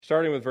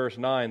starting with verse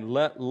 9,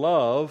 let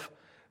love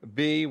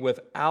be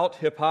without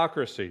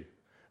hypocrisy.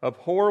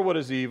 Abhor what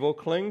is evil,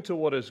 cling to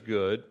what is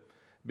good,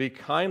 be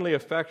kindly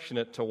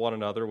affectionate to one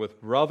another with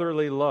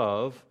brotherly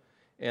love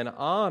and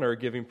honor,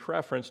 giving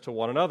preference to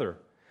one another,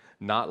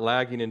 not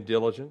lagging in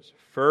diligence,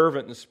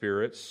 fervent in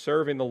spirit,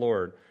 serving the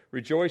Lord,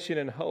 rejoicing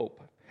in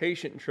hope,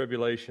 patient in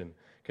tribulation,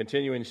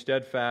 continuing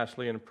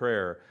steadfastly in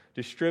prayer,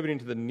 distributing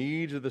to the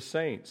needs of the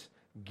saints,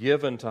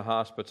 given to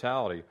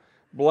hospitality.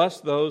 Bless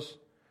those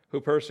who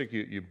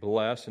persecute you,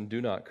 bless and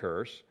do not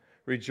curse.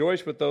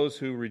 Rejoice with those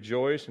who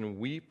rejoice and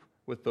weep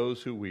with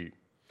those who weep.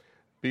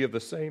 Be of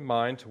the same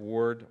mind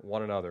toward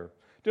one another.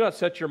 Do not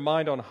set your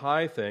mind on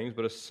high things,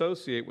 but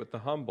associate with the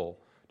humble.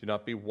 Do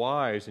not be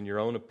wise in your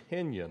own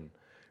opinion.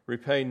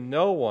 Repay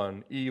no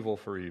one evil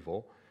for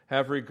evil.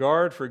 Have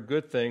regard for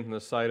good things in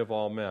the sight of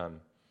all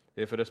men.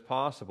 If it is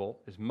possible,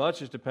 as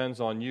much as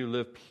depends on you,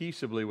 live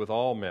peaceably with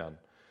all men.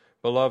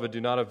 Beloved, do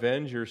not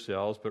avenge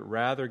yourselves, but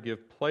rather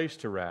give place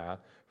to wrath,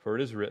 for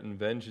it is written,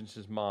 vengeance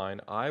is mine,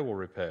 I will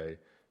repay,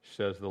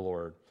 says the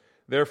Lord.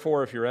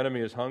 Therefore, if your enemy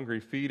is hungry,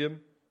 feed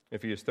him.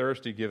 If he is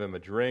thirsty, give him a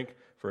drink,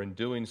 for in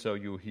doing so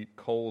you will heap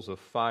coals of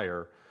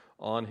fire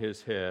on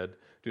his head.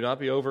 Do not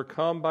be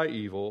overcome by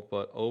evil,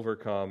 but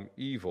overcome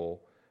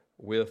evil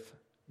with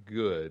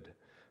good.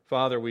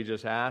 Father, we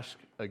just ask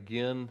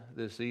again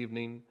this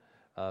evening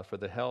for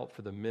the help,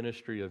 for the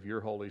ministry of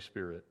your Holy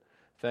Spirit.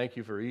 Thank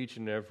you for each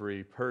and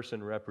every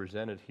person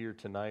represented here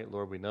tonight.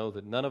 Lord, we know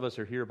that none of us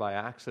are here by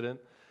accident.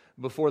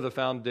 Before the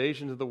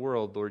foundations of the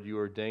world, Lord, you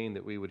ordained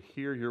that we would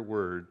hear your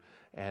word,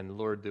 and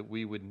Lord, that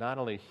we would not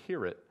only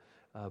hear it,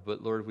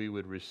 but Lord, we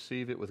would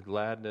receive it with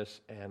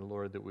gladness, and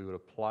Lord, that we would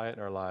apply it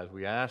in our lives.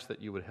 We ask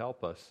that you would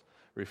help us,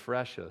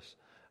 refresh us,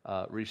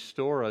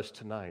 restore us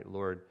tonight,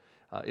 Lord.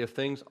 If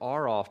things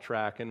are off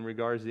track in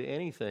regards to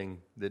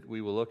anything that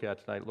we will look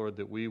at tonight, Lord,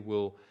 that we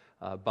will,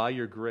 by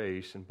your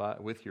grace and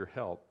with your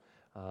help,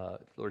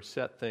 Lord,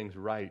 set things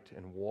right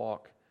and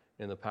walk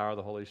in the power of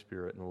the Holy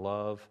Spirit in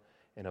love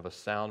and of a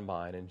sound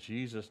mind. In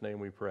Jesus' name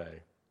we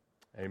pray.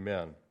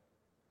 Amen.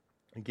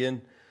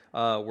 Again,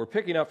 we're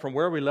picking up from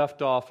where we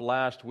left off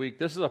last week.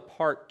 This is a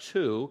part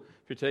 2.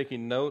 If you're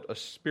taking note, a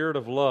spirit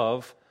of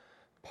love,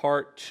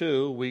 part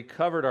 2. We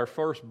covered our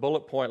first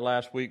bullet point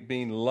last week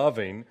being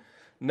loving,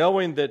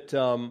 knowing that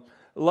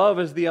love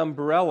is the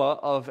umbrella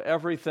of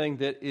everything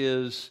that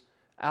is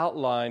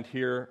outlined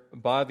here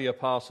by the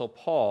Apostle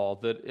Paul,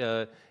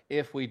 that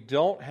if we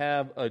don't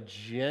have a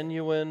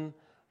genuine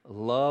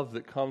love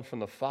that comes from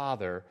the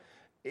Father,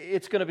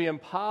 it's going to be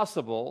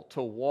impossible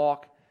to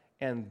walk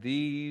in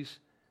these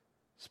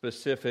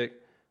specific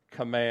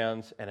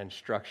commands and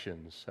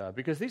instructions,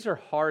 because these are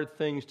hard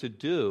things to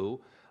do.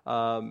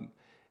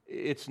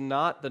 It's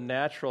not the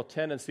natural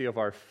tendency of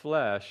our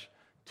flesh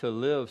to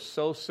live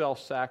so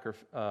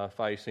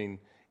self-sacrificing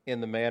in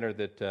the manner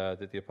that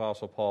the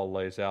Apostle Paul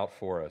lays out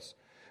for us.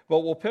 But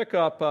we'll pick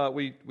up,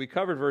 we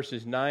covered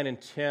verses 9 and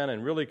 10,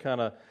 and really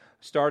kind of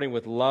starting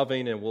with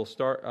loving, and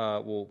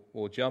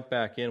we'll jump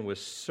back in with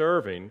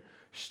serving,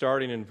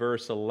 starting in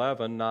verse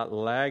 11, not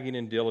lagging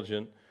in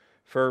diligent,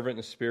 fervent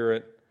in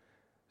spirit,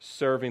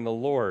 serving the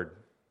Lord.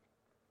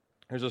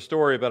 There's a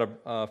story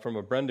about from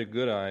a Brenda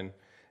Goodine,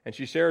 and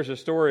she shares a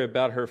story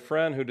about her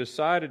friend who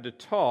decided to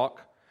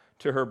talk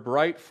to her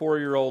bright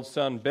 4-year-old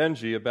son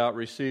Benji about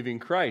receiving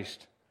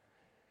Christ.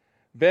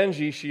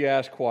 Benji, she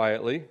asked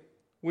quietly,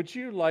 would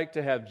you like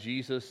to have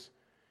Jesus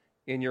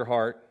in your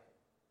heart?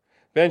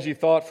 Benji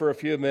thought for a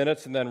few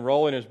minutes and then,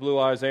 rolling his blue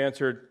eyes,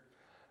 answered,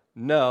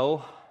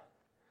 no,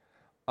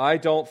 I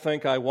don't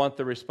think I want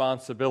the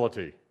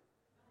responsibility.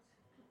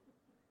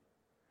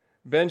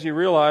 Benji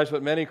realized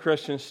what many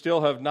Christians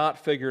still have not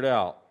figured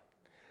out.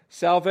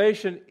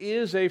 Salvation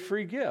is a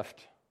free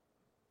gift,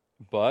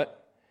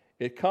 but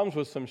it comes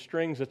with some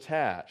strings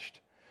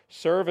attached.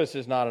 Service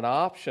is not an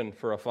option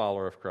for a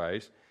follower of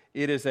Christ.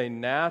 It is a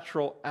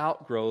natural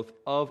outgrowth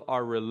of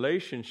our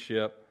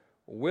relationship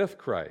with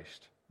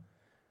Christ.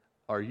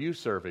 Are you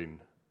serving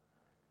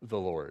the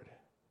Lord?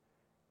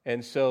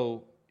 And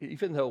so,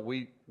 even though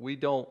we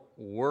don't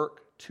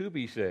work to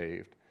be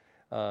saved,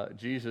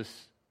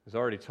 Jesus has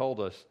already told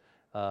us,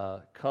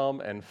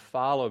 come and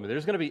follow me.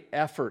 There's going to be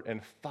effort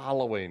in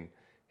following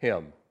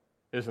him,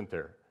 isn't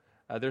there?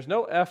 There's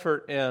no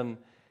effort in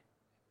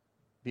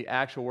the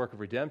actual work of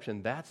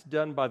redemption. That's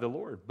done by the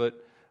Lord.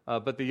 But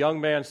the young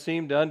man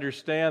seemed to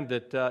understand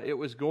that it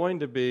was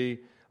going to be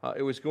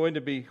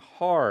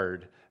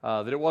hard.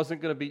 That it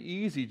wasn't going to be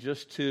easy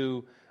just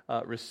to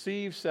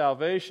receive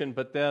salvation,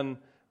 but then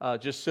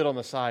just sit on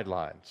the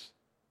sidelines.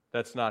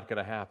 That's not going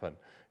to happen.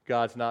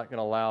 God's not going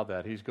to allow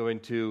that. He's going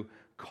to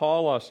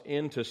call us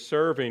into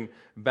serving.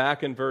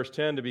 Back in verse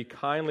 10, to be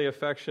kindly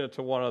affectionate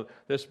to one another.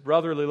 This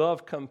brotherly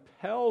love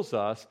compels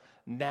us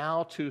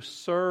now to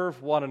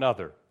serve one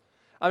another.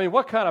 I mean,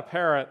 what kind of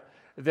parent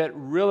that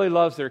really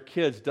loves their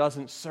kids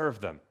doesn't serve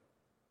them?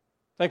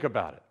 Think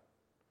about it.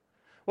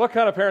 What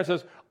kind of parent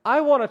says,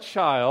 I want a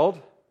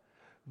child,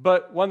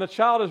 but when the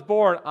child is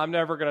born, I'm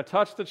never going to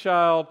touch the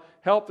child,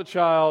 help the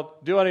child,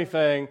 do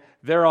anything.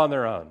 They're on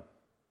their own.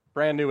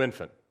 Brand new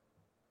infant.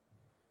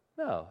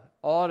 No,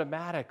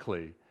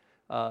 automatically.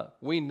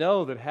 We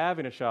know that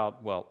having a child,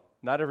 well,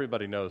 not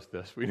everybody knows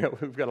this. We know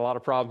we've got a lot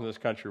of problems in this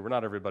country where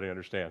not everybody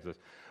understands this.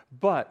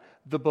 But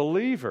the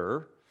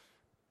believer,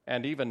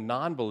 and even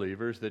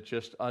non-believers that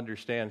just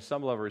understand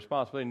some level of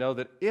responsibility, know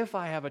that if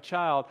I have a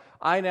child,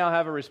 I now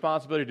have a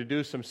responsibility to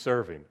do some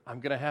serving. I'm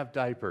going to have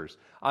diapers.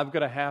 I'm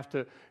going to have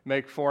to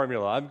make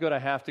formula. I'm going to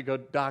have to go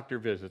doctor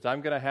visits.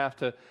 I'm going to have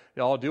to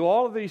do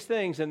all of these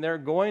things, and they're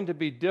going to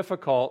be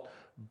difficult.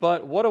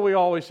 But what do we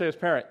always say as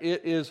parents?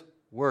 It is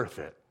worth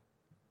it.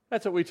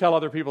 That's what we tell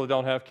other people that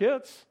don't have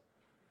kids.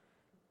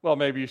 Well,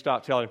 maybe you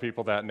stop telling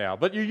people that now,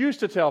 but you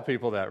used to tell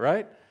people that,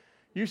 right?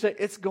 You say,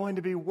 it's going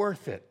to be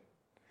worth it.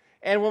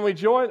 And when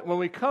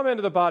we come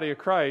into the body of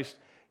Christ,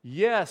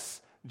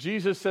 yes,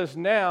 Jesus says,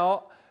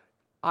 now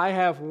I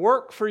have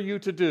work for you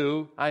to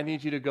do. I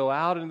need you to go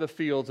out into the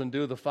fields and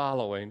do the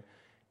following.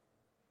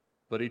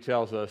 But he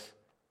tells us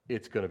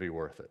it's going to be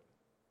worth it.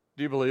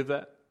 Do you believe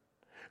that?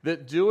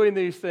 That doing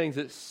these things,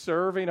 that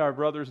serving our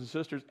brothers and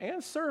sisters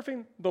and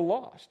serving the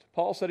lost.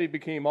 Paul said he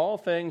became all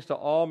things to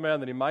all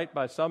men that he might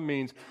by some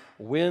means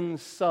win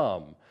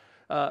some.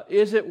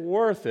 Is it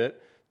worth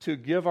it to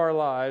give our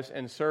lives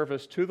and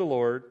service to the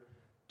Lord,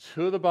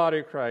 to the body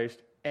of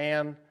Christ,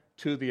 and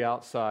to the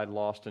outside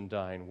lost and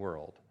dying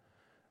world?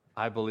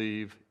 I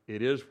believe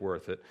it is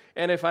worth it.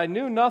 And if I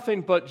knew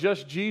nothing but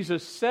just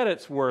Jesus said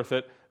it's worth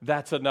it,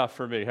 that's enough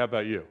for me. How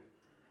about you?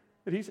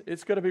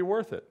 It's going to be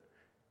worth it.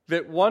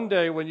 That one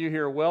day when you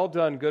hear, well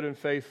done, good and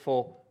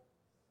faithful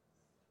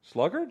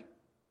sluggard?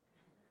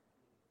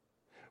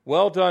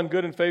 Well done,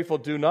 good and faithful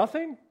do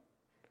nothing?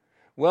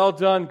 Well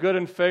done, good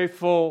and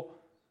faithful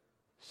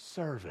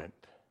servant.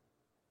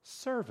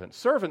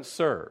 Servants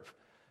serve.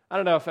 I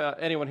don't know if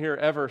anyone here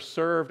ever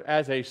served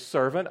as a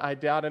servant. I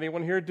doubt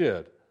anyone here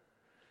did.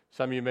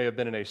 Some of you may have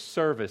been in a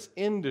service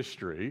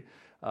industry.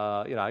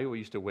 I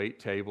used to wait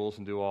tables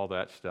and do all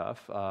that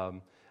stuff.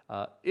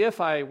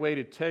 If I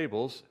waited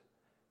tables,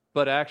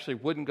 but actually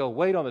wouldn't go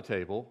wait on the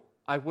table,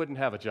 I wouldn't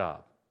have a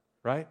job,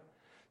 right?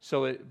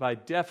 So by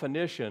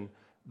definition,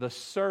 the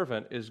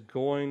servant is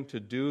going to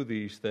do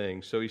these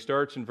things. So he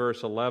starts in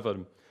verse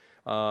 11,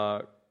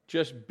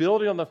 just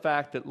building on the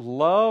fact that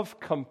love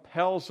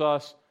compels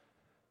us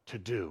to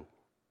do.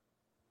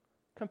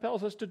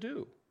 Compels us to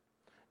do.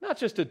 Not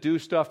just to do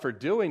stuff for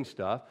doing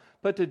stuff,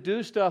 but to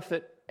do stuff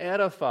that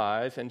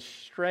edifies and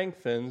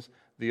strengthens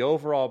the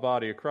overall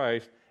body of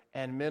Christ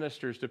and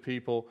ministers to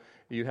people.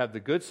 You have the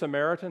Good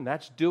Samaritan.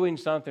 That's doing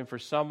something for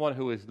someone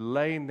who is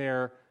laying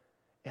there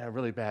in a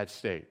really bad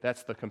state.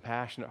 That's the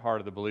compassionate heart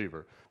of the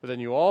believer. But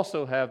then you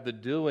also have the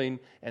doing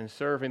and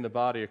serving the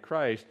body of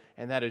Christ,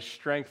 and that is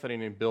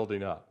strengthening and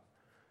building up.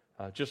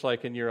 Just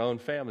like in your own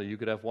family, you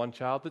could have one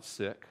child that's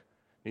sick,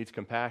 needs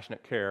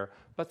compassionate care,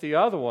 but the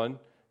other one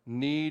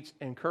needs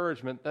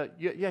encouragement.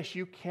 Yes,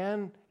 you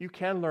can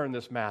learn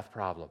this math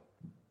problem.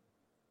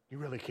 You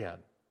really can.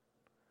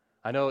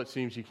 I know it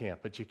seems you can't,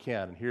 but you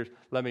can. And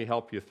let me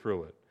help you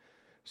through it.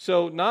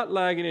 So not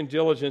lagging in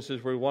diligence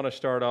is where we want to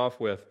start off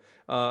with.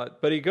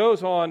 But he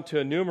goes on to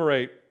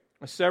enumerate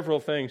several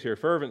things here.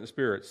 Fervent in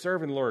spirit,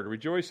 serving the Lord,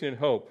 rejoicing in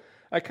hope.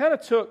 I kind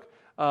of took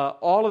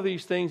all of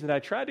these things and I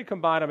tried to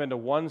combine them into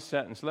one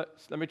sentence.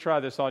 Let me try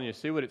this on you,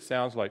 see what it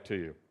sounds like to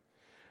you.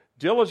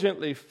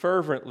 Diligently,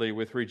 fervently,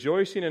 with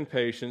rejoicing and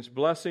patience,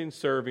 blessing,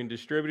 serving,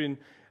 distributing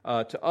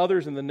to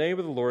others in the name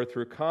of the Lord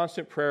through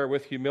constant prayer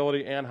with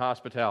humility and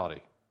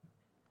hospitality.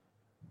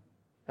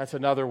 That's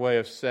another way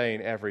of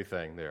saying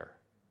everything there.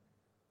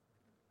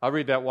 I'll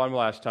read that one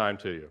last time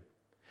to you.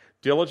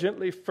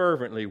 Diligently,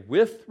 fervently,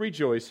 with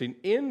rejoicing,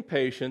 in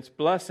patience,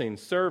 blessing,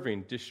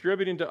 serving,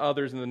 distributing to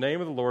others in the name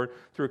of the Lord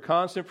through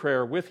constant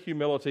prayer with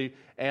humility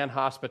and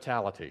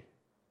hospitality.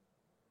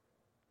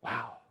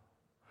 Wow.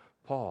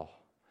 Paul,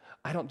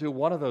 I don't do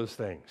one of those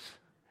things,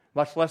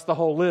 much less the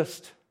whole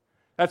list.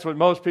 That's what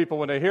most people,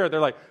 when they hear it, they're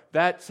like,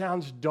 that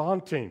sounds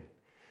daunting.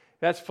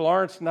 That's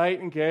Florence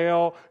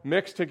Nightingale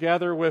mixed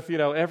together with,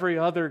 every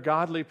other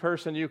godly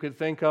person you could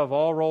think of,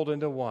 all rolled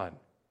into one.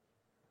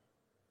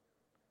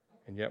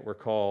 And yet we're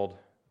called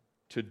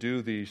to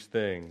do these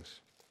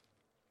things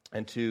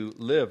and to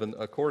live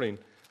according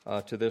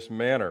to this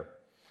manner.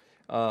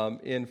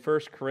 In 1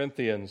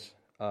 Corinthians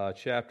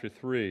chapter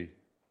 3,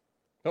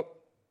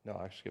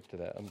 I skipped to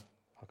that.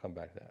 I'll come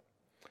back to that.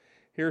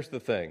 Here's the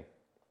thing.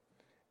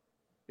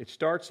 It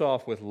starts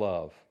off with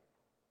love,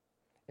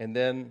 and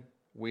then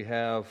we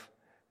have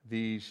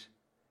these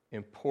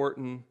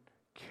important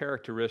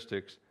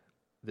characteristics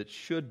that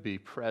should be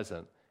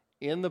present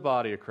in the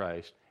body of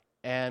Christ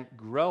and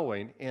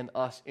growing in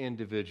us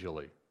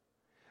individually.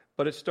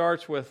 But it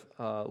starts with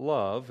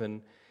love,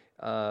 and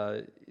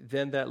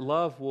then that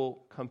love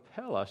will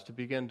compel us to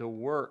begin to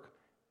work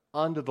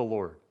unto the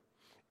Lord.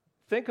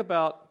 Think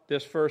about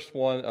this first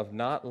one of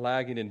not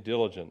lagging in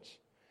diligence.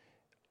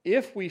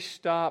 If we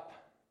stop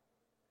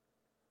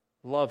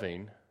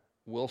loving,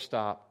 we'll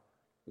stop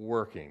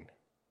working.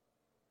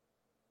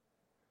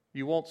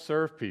 You won't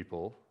serve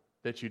people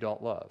that you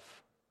don't love.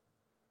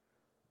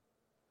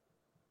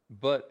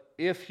 But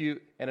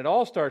and it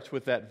all starts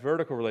with that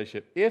vertical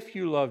relationship. If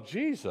you love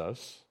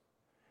Jesus,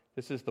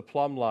 this is the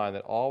plumb line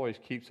that always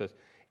keeps us.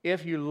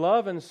 If you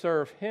love and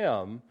serve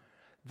Him,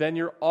 then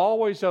you're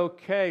always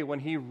okay when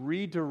He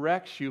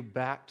redirects you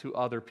back to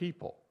other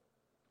people.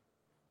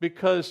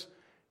 Because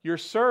you're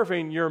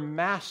serving your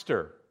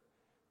master.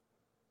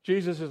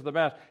 Jesus is the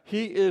master.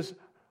 He is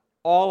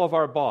all of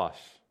our boss.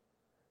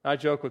 I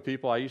joke with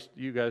people,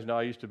 you guys know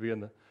I used to be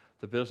in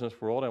the business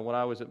world, and when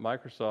I was at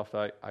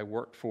Microsoft, I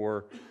worked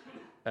for,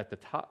 at the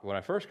top, when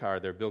I first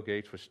hired there, Bill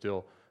Gates was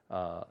still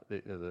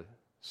the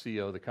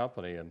CEO of the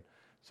company, and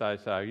so I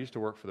said, I used to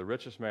work for the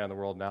richest man in the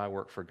world, now I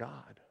work for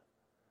God.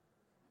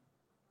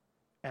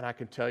 And I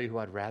can tell you who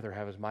I'd rather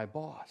have as my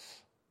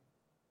boss.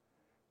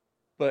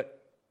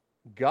 But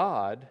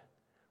God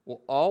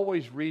will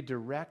always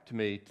redirect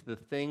me to the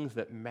things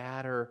that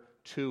matter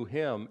to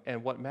Him,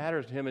 and what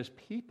matters to Him is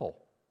people.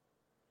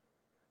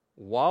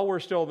 While we're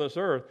still on this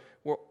earth,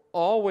 we're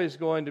always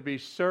going to be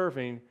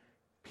serving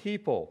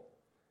people,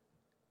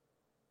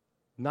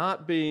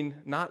 not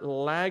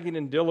lagging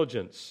in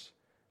diligence.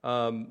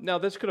 Now,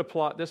 this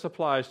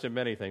applies to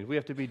many things. We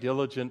have to be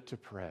diligent to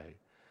pray.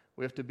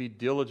 We have to be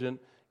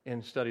diligent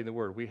in studying the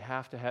Word. We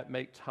have to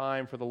make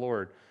time for the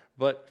Lord.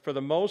 But for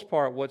the most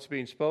part, what's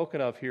being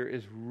spoken of here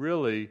is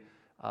really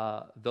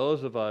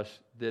those of us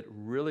that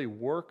really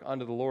work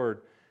under the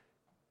Lord,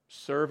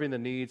 serving the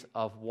needs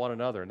of one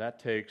another. And that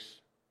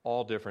takes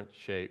all different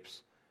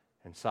shapes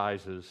and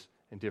sizes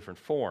and different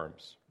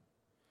forms.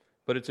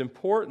 But it's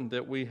important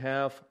that we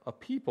have a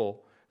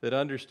people that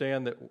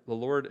understand that the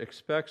Lord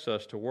expects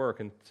us to work.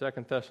 In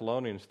 2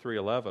 Thessalonians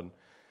 3:11,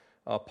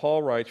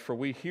 Paul writes, "For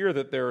we hear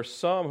that there are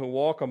some who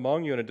walk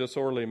among you in a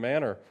disorderly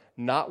manner,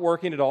 not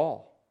working at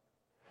all,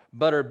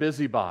 but are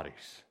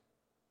busybodies."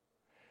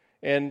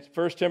 In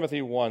 1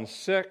 Timothy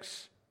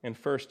 1:6, in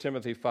 1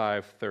 Timothy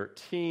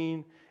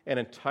 5:13, and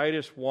in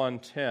Titus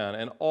 1:10,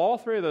 and all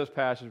three of those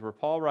passages where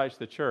Paul writes to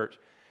the church,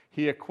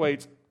 he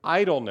equates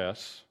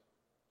idleness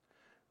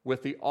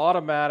with the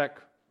automatic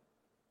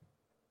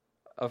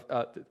of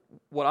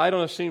what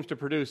idleness seems to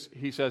produce.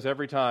 He says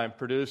every time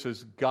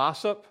produces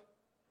gossip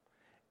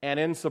and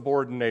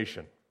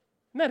insubordination.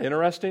 Isn't that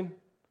interesting?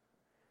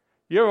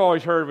 You've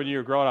always heard when you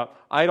were growing up,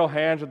 idle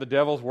hands are the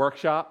devil's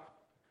workshop.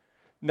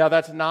 Now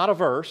that's not a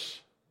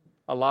verse.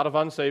 A lot of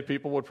unsaved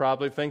people would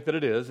probably think that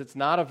it is. It's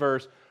not a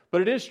verse,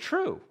 but it is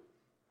true.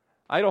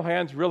 Idle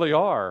hands really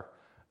are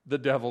the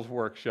devil's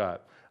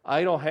workshop.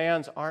 Idle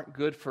hands aren't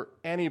good for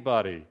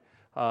anybody.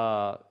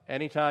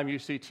 Anytime you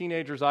see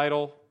teenagers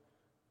idle,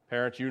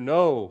 parents, you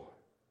know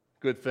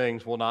good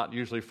things will not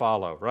usually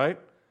follow, right?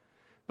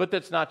 But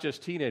that's not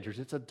just teenagers,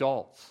 it's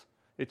adults,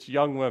 it's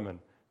young women,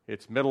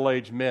 it's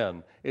middle-aged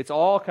men. It's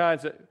all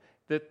kinds of,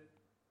 that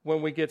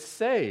when we get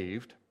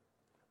saved,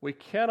 we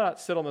cannot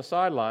sit on the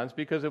sidelines,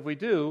 because if we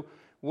do,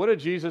 what did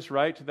Jesus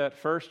write to that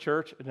first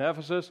church in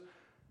Ephesus?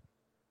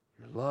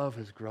 Your love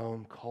has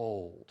grown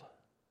cold.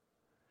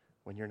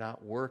 When you're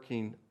not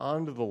working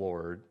under the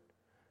Lord,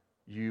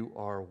 you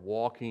are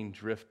walking,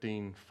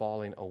 drifting,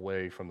 falling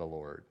away from the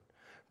Lord.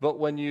 But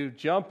when you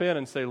jump in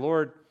and say,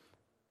 Lord,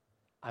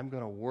 I'm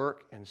going to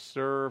work and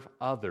serve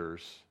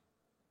others,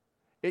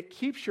 it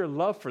keeps your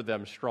love for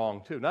them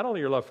strong too. Not only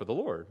your love for the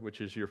Lord,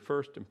 which is your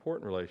first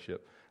important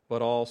relationship,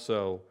 but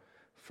also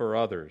for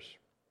others.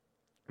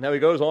 Now he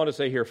goes on to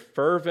say here,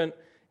 fervent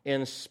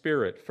in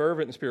spirit.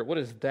 Fervent in spirit. What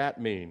does that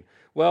mean?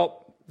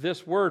 Well,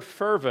 this word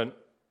fervent,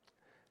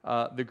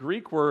 the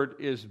Greek word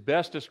is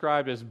best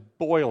described as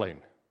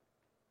boiling.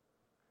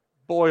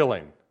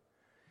 Boiling.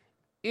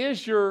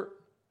 Is your,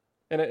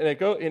 and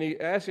he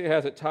actually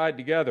has it tied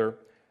together,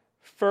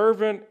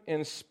 fervent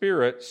in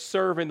spirit,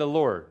 serving the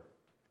Lord.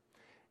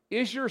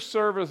 Is your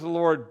service of the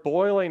Lord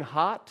boiling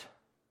hot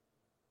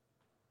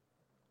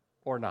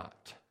or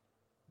not?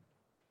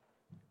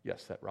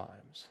 Yes, that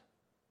rhymes.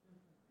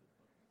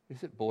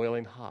 Is it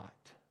boiling hot?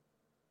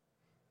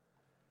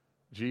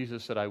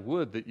 Jesus said, I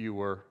would that you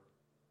were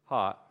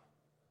hot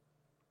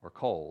or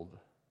cold.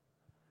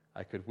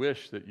 I could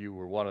wish that you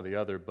were one or the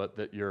other, but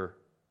that you're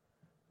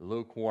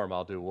lukewarm,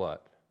 I'll do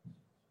what?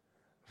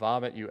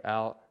 Vomit you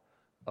out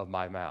of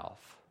my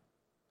mouth.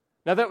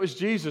 Now that was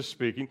Jesus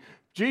speaking.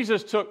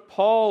 Jesus took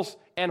Paul's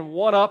and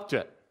one-upped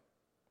it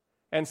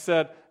and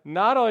said,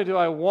 not only do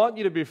I want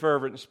you to be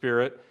fervent in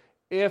spirit,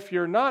 if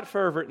you're not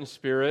fervent in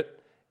spirit,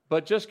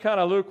 but just kind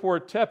of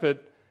lukewarm, tepid,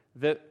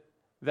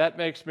 that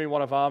makes me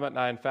want to vomit, and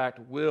I in fact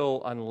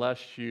will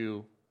unless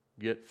you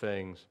get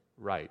things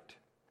right.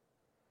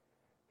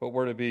 But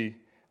we're to be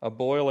a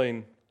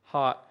boiling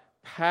hot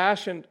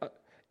passion.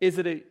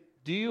 Do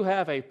you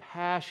have a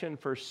passion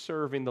for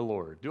serving the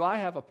Lord? Do I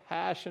have a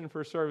passion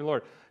for serving the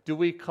Lord? Do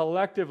we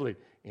collectively,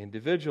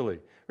 individually?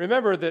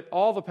 Remember that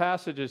all the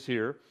passages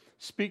here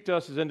speak to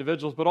us as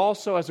individuals, but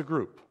also as a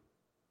group,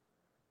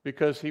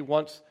 because he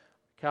wants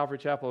Calvary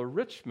Chapel of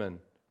Richmond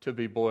to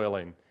be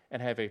boiling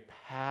and have a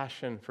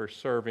passion for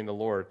serving the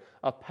Lord,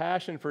 a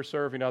passion for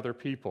serving other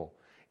people,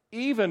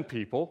 even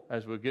people,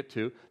 as we'll get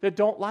to, that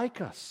don't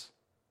like us.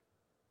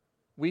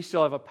 we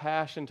still have a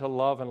passion to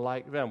love and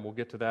like them. We'll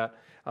get to that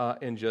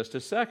in just a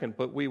second.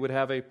 But we would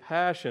have a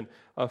passion,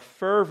 a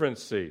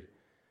fervency.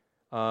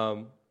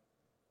 We're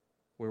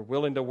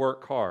willing to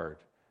work hard,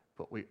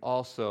 but we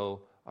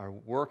also are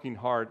working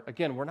hard.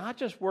 Again, we're not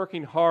just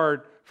working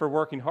hard for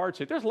working hard's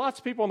sake. There's lots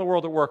of people in the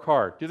world that work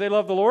hard. Do they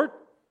love the Lord?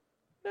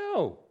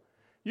 No.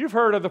 You've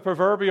heard of the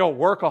proverbial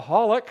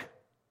workaholic.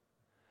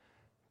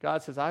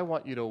 God says, I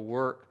want you to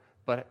work,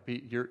 but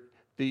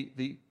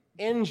the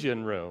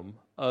engine room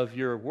of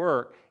your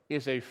work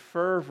is a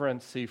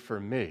fervency for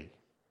me,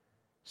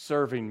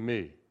 serving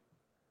me.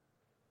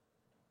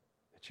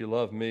 That you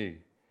love me,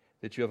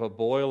 that you have a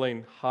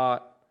boiling,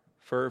 hot,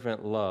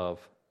 fervent love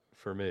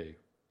for me.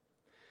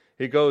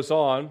 He goes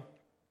on,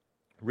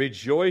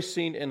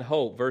 rejoicing in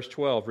hope. Verse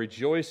 12,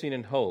 rejoicing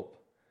in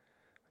hope.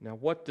 Now,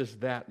 what does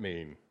that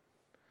mean?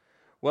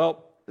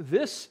 Well,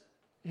 this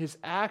is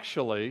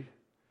actually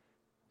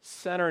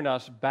centering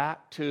us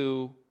back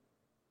to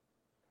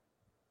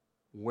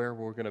where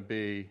we're going to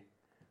be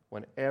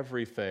when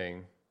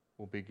everything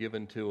will be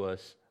given to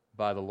us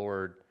by the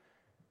Lord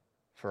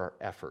for our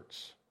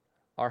efforts.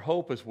 Our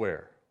hope is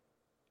where?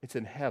 It's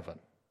in heaven.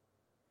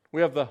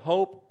 We have the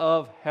hope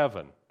of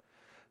heaven.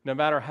 No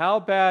matter how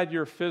bad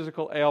your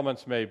physical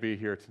ailments may be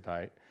here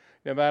tonight,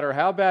 no matter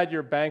how bad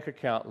your bank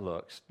account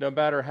looks, no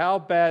matter how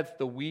bad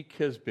the week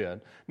has been,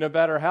 no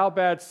matter how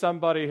bad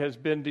somebody has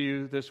been to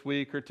you this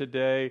week or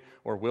today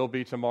or will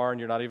be tomorrow and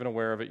you're not even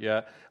aware of it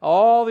yet,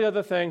 all the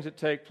other things that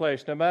take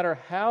place, no matter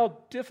how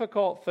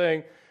difficult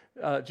thing,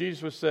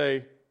 Jesus would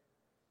say,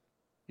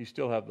 you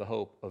still have the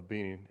hope of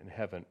being in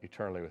heaven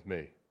eternally with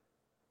me.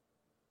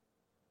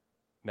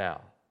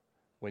 Now,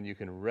 when you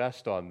can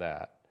rest on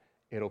that,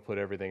 it'll put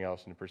everything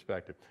else into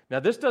perspective. Now,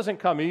 this doesn't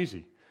come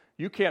easy.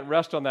 You can't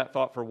rest on that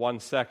thought for 1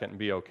 second and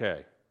be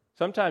okay.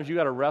 Sometimes you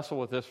got to wrestle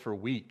with this for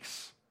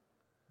weeks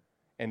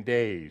and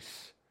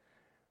days.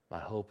 My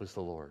hope is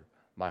the Lord.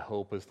 My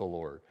hope is the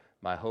Lord.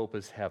 My hope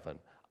is heaven.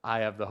 I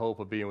have the hope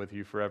of being with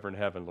you forever in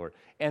heaven, Lord.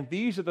 And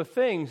these are the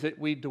things that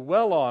we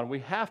dwell on. We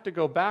have to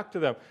go back to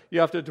them. You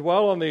have to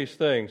dwell on these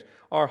things.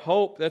 Our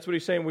hope, that's what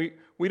he's saying.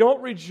 We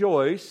don't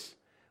rejoice.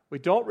 We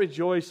don't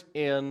rejoice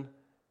in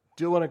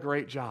doing a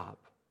great job,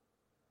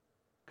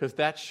 because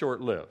that's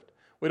short-lived.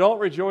 We don't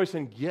rejoice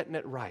in getting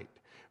it right.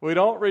 We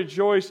don't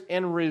rejoice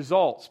in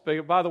results.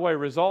 By the way,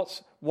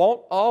 results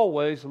won't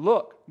always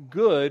look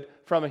good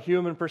from a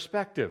human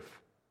perspective.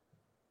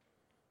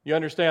 You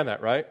understand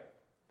that, right?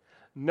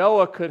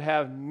 Noah could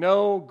have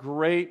no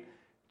great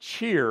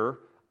cheer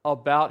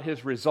about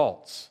his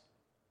results.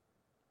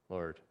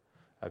 Lord,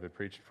 I've been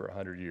preaching for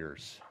 100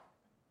 years.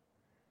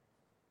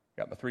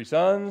 Got my 3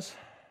 sons,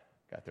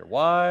 got their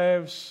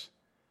wives,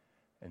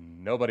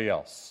 and nobody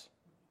else.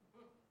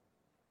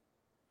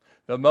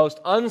 The most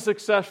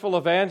unsuccessful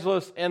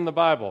evangelist in the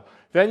Bible.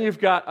 Then you've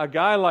got a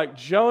guy like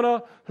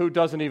Jonah who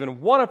doesn't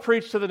even want to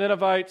preach to the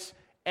Ninevites,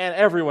 and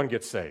everyone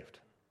gets saved.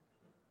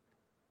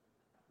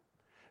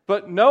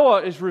 But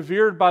Noah is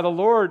revered by the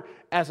Lord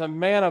as a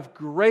man of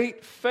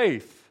great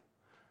faith.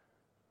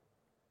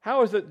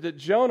 How is it that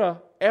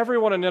Jonah,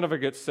 everyone in Nineveh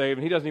gets saved,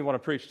 and he doesn't even want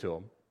to preach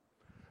to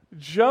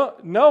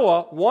them?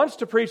 Noah wants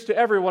to preach to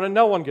everyone, and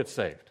no one gets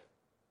saved.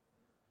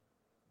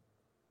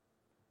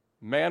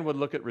 Man would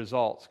look at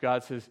results.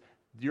 God says,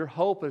 your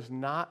hope is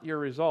not your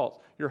results.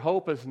 Your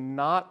hope is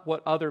not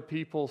what other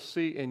people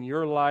see in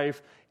your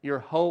life. Your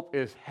hope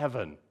is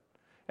heaven.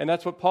 And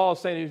that's what Paul is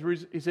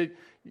saying. He said,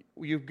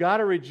 you've got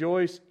to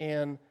rejoice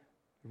in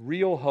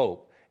real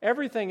hope.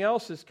 Everything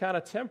else is kind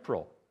of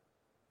temporal.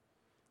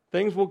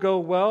 Things will go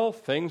well,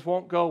 things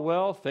won't go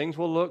well, things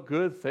will look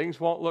good, things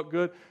won't look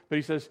good. But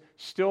he says,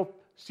 still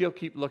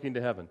keep looking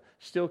to heaven.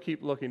 Still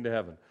keep looking to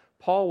heaven.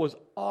 Paul was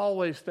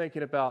always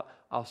thinking about,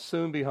 I'll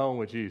soon be home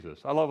with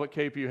Jesus. I love what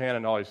K.P.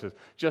 Hannon always says,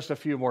 just a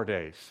few more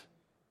days.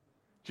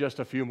 Just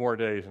a few more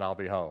days and I'll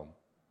be home.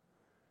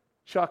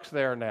 Chuck's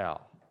there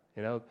now,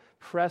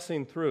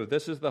 pressing through.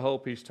 This is the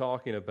hope he's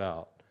talking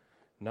about.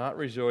 Not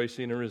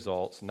rejoicing in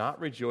results, not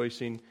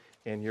rejoicing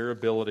in your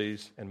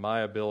abilities and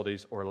my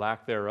abilities or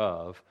lack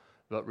thereof,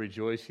 but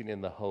rejoicing in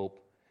the hope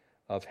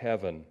of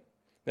heaven.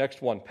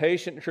 Next one,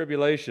 patient in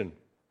tribulation.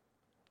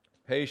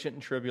 Patient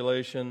in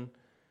tribulation.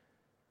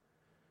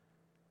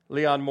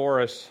 Leon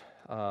Morris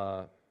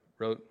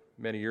wrote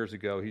many years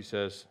ago, he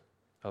says,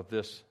 of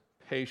this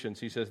patience,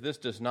 he says, this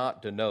does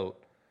not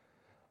denote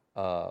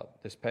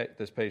this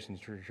patience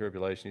in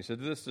tribulation. He said,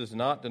 this does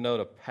not denote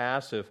a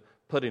passive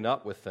putting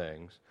up with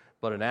things,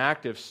 but an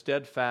active,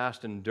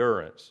 steadfast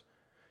endurance.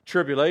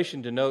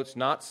 Tribulation denotes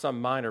not some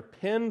minor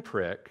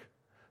pinprick,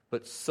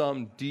 but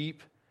some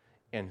deep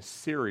and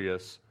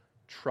serious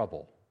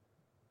trouble.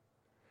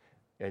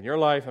 In your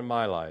life and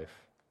my life,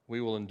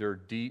 we will endure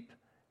deep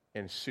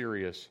and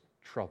serious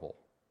trouble.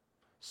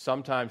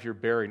 Sometimes you're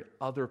bearing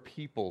other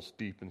people's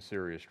deep and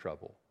serious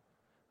trouble.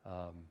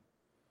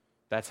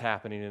 That's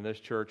happening in this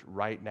church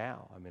right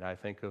now. I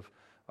think of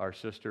our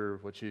sister,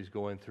 what she's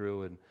going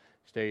through in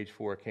stage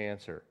 4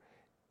 cancer.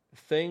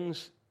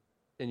 Things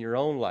in your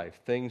own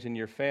life, things in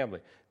your family.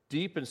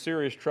 Deep and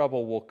serious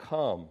trouble will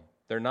come.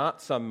 They're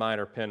not some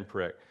minor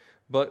pinprick.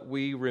 but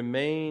we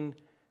remain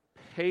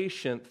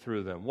patient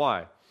through them.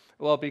 Why?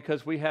 Well,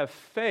 because we have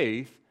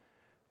faith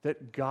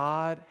that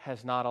God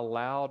has not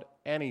allowed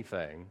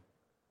anything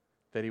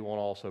that He won't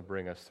also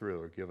bring us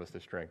through or give us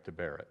the strength to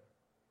bear it,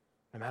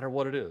 no matter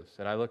what it is.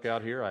 And I look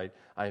out here,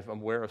 I'm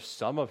aware of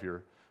some of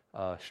your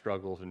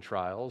struggles and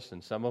trials,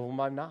 and some of them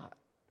I'm not.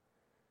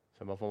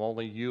 Some of them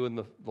only you and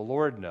the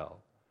Lord know.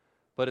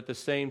 But at the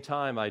same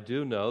time, I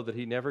do know that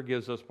He never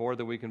gives us more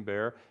than we can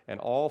bear, and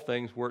all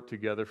things work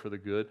together for the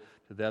good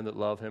to them that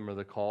love Him or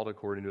the called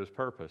according to His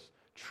purpose.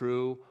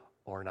 True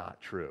or not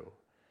true?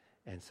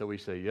 And so we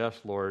say, yes,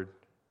 Lord,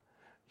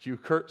 you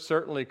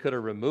certainly could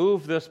have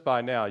removed this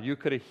by now. You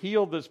could have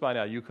healed this by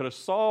now. You could have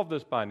solved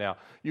this by now.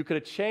 You could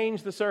have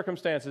changed the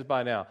circumstances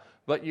by now.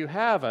 But you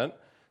haven't,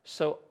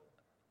 so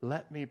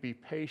let me be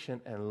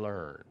patient and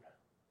learn.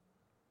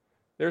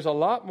 There's a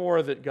lot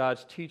more that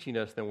God's teaching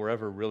us than we're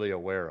ever really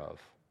aware of.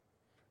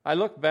 I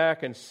look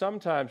back and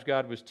sometimes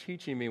God was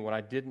teaching me when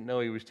I didn't know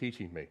He was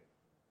teaching me.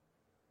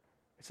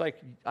 It's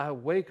like I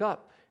wake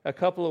up a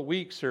couple of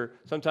weeks or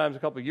sometimes a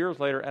couple of years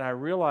later and I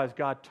realize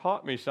God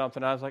taught me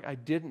something. I was like, I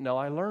didn't know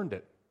I learned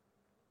it.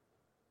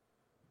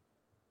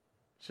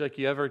 It's like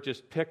you ever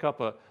just pick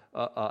up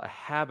a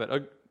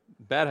habit,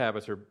 bad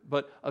habits,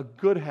 but a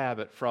good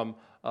habit from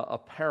a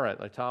parent.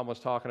 Like Tom was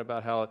talking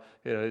about how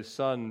his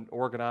son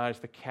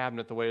organized the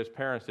cabinet the way his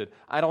parents did.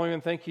 I don't even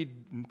think he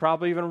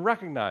probably even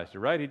recognized it,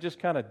 right? He just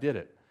kind of did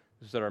it.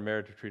 This is at our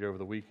marriage retreat over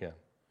the weekend.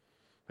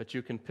 But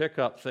you can pick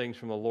up things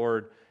from the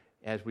Lord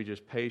as we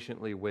just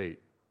patiently wait.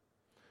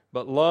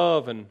 But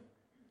love and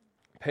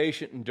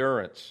patient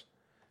endurance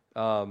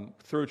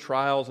through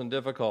trials and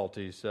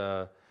difficulties.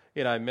 I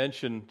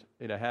mentioned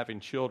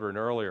having children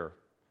earlier.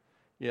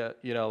 Yeah,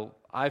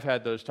 I've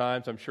had those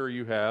times. I'm sure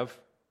you have.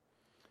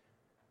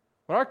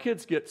 When our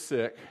kids get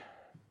sick,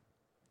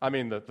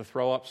 the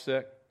throw up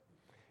sick,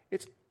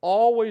 it's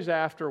always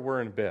after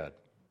we're in bed.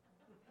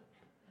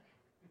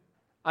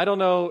 I don't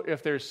know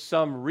if there's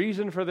some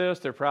reason for this.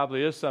 There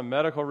probably is some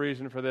medical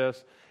reason for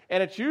this.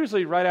 And it's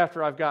usually right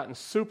after I've gotten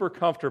super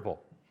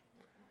comfortable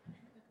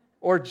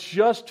or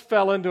just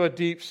fell into a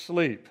deep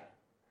sleep.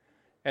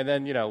 And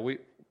then,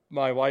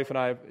 my wife and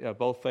I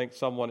both think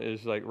someone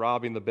is like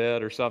robbing the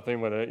bed or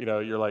something when,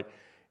 you're like,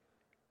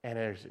 and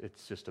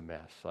it's just a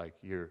mess. Like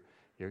you're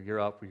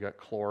up, we got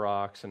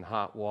Clorox and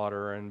hot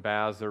water and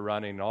baths are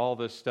running and all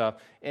this stuff.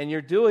 And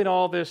you're doing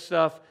all this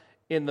stuff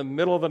in the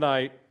middle of the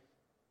night,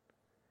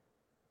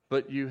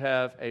 but you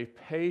have a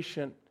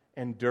patient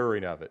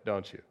enduring of it,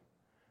 don't you?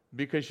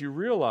 Because you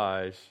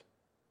realize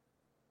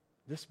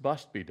this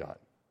must be done.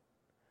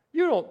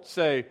 You don't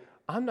say,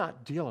 I'm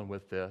not dealing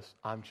with this,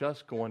 I'm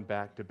just going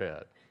back to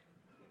bed.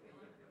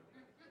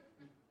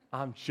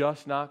 I'm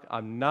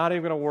not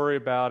even going to worry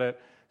about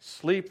it.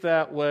 Sleep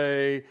that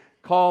way,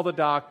 call the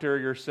doctor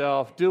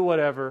yourself, do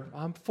whatever.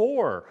 I'm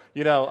for.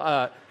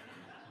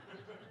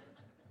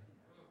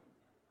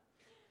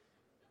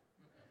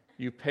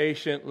 You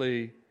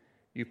patiently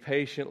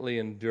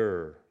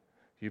endure.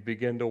 You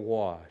begin to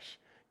wash.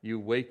 You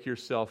wake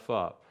yourself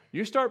up.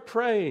 You start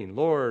praying,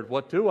 Lord,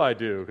 what do I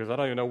do? Because I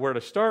don't even know where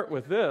to start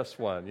with this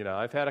one.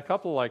 I've had a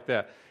couple like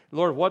that.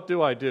 Lord, what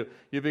do I do?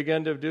 You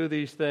begin to do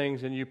these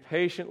things and you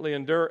patiently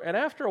endure. And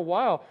after a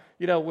while,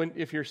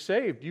 if you're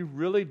saved, you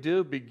really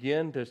do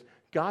begin to,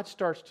 God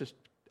starts to,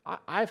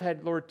 I've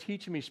had Lord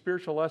teaching me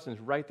spiritual lessons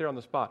right there on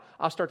the spot.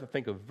 I'll start to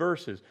think of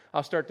verses.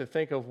 I'll start to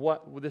think of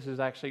what this is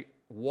actually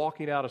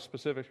walking out of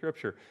specific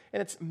scripture.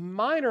 And it's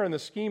minor in the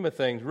scheme of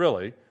things,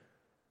 really.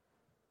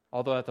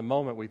 Although at the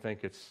moment we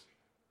think it's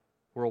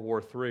World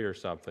War III or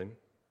something.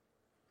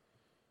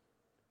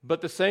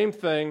 But the same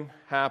thing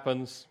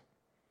happens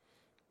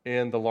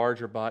in the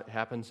larger body,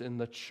 happens in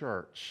the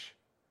church.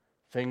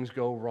 Things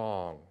go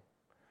wrong.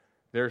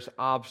 There's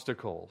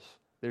obstacles.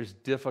 There's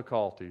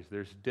difficulties.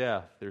 There's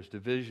death. There's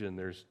division.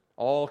 There's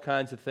all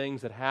kinds of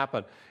things that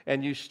happen.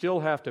 And you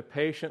still have to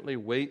patiently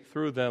wait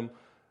through them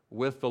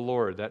with the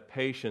Lord. That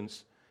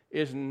patience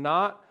is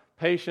not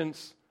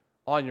patience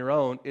on your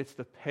own. It's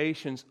the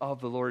patience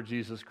of the Lord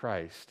Jesus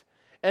Christ.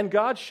 And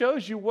God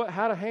shows you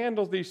how to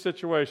handle these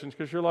situations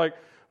because you're like,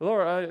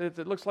 Lord,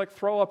 it looks like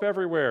throw up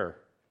everywhere,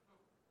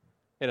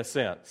 in a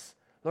sense.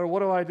 Lord, what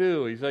do I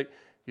do? He's like,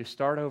 you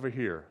start over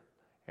here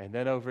and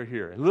then over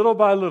here. And little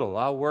by little,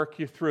 I'll work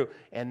you through.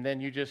 And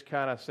then you just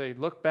kind of say,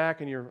 look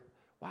back and you're,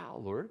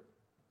 wow, Lord,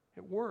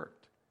 it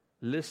worked.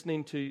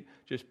 Listening to,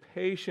 just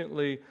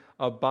patiently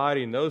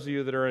abiding. Those of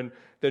you that are in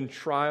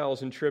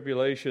trials and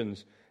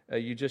tribulations,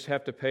 you just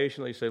have to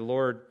patiently say,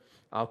 Lord,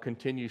 I'll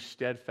continue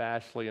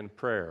steadfastly in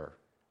prayer.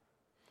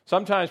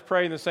 Sometimes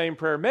praying the same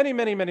prayer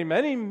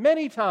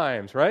many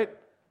times, right?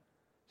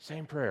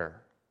 Same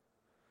prayer.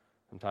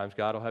 Sometimes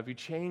God will have you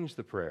change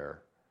the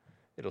prayer.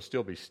 It'll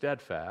still be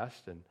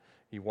steadfast, and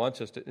He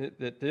wants us to.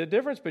 The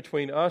difference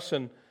between us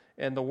and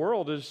the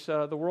world is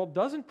the world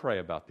doesn't pray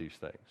about these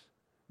things.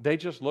 They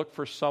just look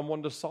for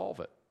someone to solve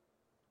it.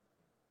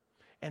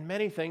 And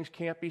many things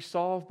can't be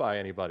solved by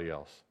anybody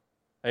else.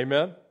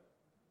 Amen?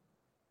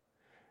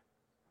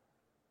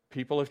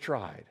 People have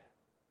tried.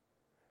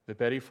 The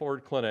Betty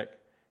Ford Clinic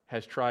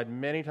has tried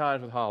many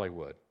times with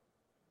Hollywood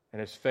and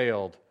has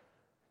failed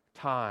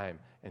time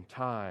and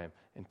time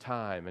and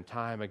time and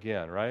time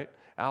again, right?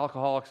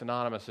 Alcoholics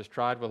Anonymous has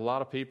tried with a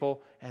lot of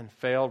people and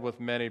failed with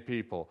many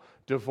people.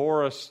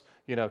 Divorce,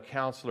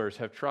 counselors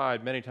have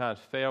tried many times,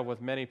 failed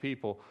with many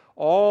people.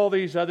 All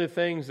these other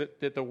things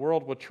that the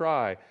world will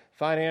try,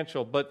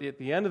 financial. But at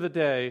the end of the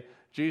day,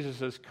 Jesus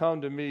says,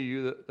 come to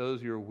me,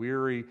 those who are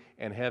weary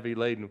and heavy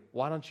laden.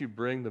 Why don't you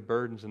bring the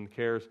burdens and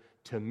cares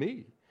to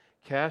me?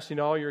 Casting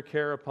all your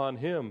care upon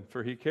him,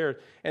 for he cares.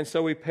 And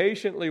so we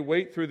patiently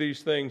wait through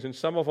these things, and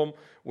some of them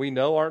we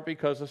know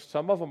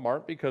some of them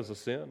aren't because of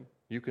sin.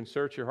 You can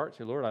search your heart and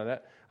say, Lord,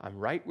 I'm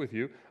right with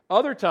you.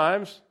 Other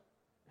times,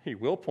 he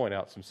will point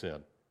out some sin.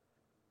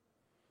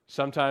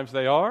 Sometimes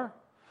they are,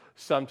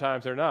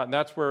 sometimes they're not. And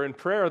that's where in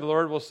prayer the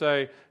Lord will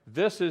say,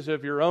 this is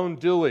of your own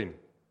doing.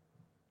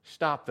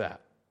 Stop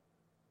that.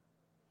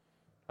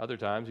 Other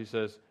times he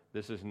says,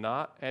 this is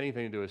not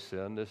anything to do with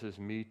sin. This is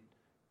me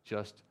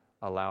just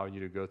allowing you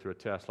to go through a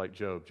test like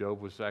Job. Job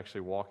was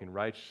actually walking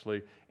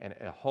righteously, and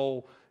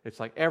it's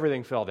like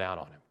everything fell down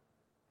on him.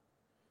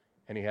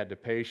 And he had to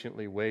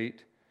patiently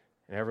wait.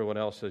 And everyone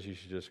else says you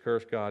should just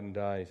curse God and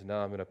die. He said, no,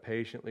 I'm going to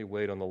patiently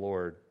wait on the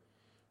Lord.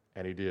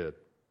 And he did.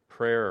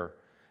 Prayer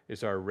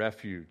is our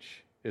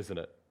refuge, isn't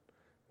it?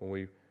 When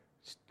we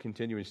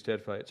continue in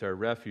steadfast, it's our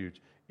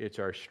refuge. It's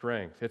our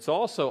strength. It's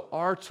also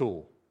our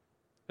tool.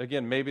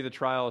 Again, maybe the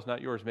trial is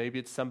not yours. Maybe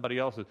it's somebody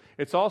else's.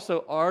 It's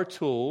also our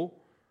tool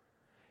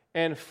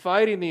in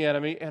fighting the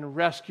enemy and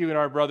rescuing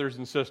our brothers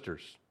and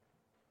sisters.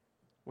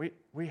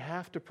 We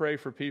have to pray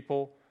for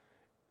people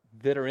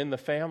that are in the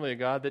family of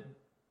God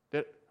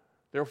that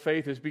their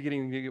faith is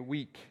beginning to get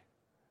weak.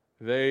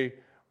 They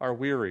are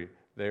weary.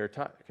 They are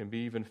can be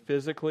even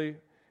physically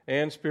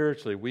and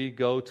spiritually. We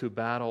go to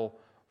battle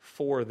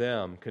for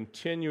them,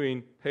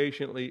 continuing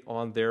patiently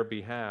on their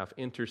behalf.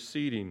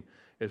 Interceding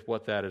is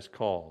what that is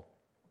called.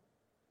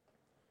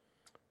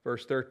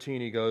 Verse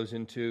 13, he goes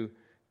into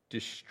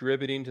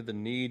distributing to the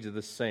needs of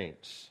the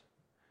saints.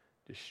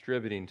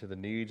 Distributing to the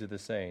needs of the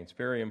saints.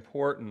 Very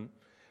important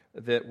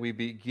that we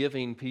be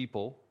giving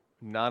people.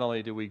 Not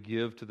only do we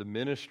give to the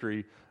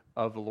ministry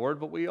of the Lord,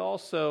 but we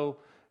also,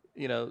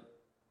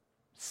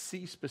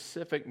 see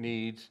specific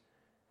needs,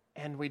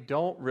 and we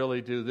don't really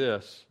do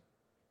this.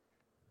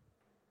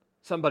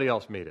 Somebody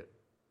else meet it.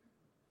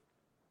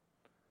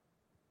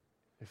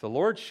 If the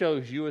Lord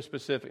shows you a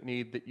specific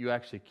need that you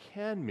actually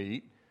can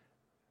meet,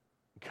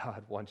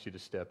 God wants you to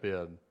step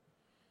in.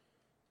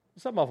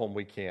 Some of them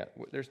we can't.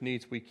 There's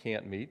needs we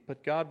can't meet,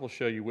 but God will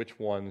show you which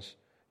ones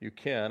you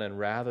can, and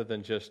rather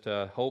than just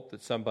hope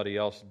that somebody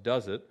else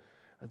does it,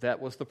 that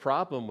was the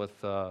problem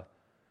with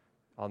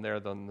on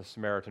the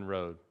Samaritan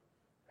road.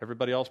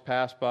 Everybody else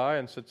passed by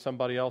and said,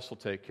 somebody else will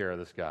take care of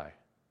this guy.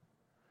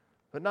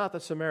 But not the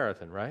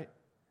Samaritan, right?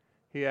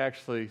 He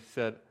actually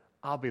said,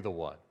 I'll be the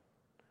one.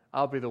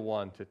 I'll be the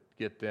one to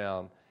get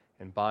down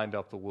and bind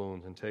up the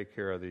wounds and take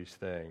care of these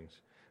things.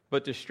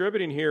 But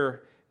distributing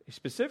here, he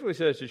specifically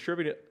says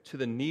distribute it to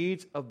the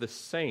needs of the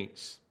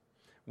saints.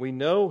 We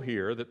know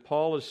here that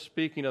Paul is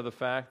speaking of the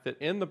fact that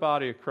in the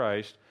body of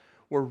Christ,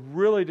 we're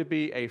really to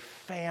be a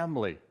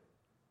family.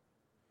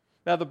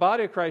 Now, the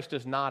body of Christ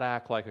does not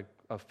act like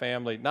a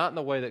family, not in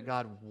the way that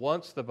God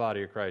wants the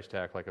body of Christ to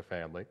act like a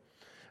family.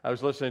 I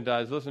was listening to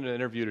an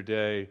interview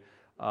today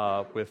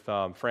with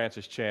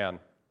Francis Chan.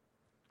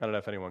 I don't know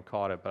if anyone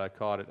caught it, but I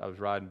caught it. I was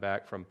riding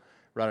back from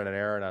running an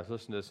errand. I was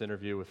listening to this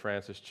interview with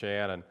Francis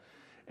Chan,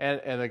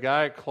 and the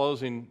guy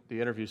closing the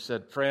interview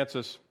said,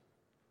 Francis,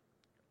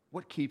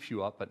 what keeps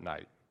you up at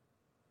night?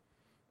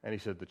 And he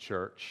said, the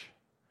church.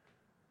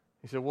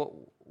 He said,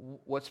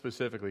 what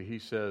specifically? He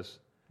says,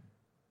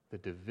 the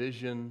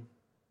division,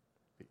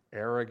 the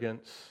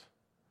arrogance,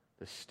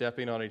 the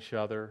stepping on each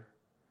other.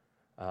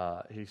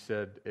 He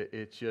said,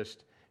 it's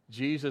just,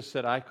 Jesus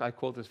said, I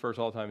quote this verse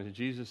all the time,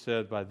 Jesus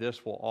said, by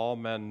this will all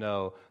men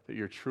know that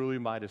you're truly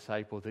my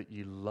disciple, that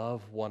you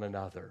love one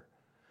another.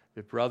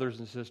 That brothers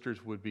and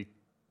sisters would be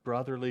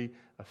brotherly,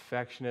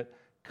 affectionate,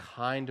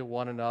 kind to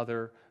one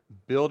another,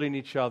 building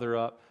each other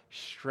up,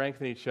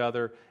 strengthening each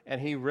other.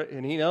 And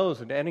he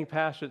knows, and any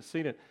pastor that's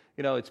seen it,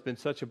 it's been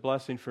such a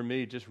blessing for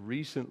me just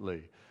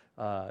recently,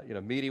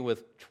 meeting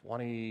with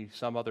 20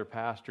 some other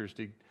pastors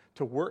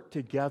to work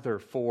together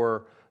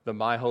for the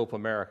My Hope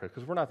America,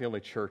 because we're not the only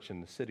church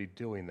in the city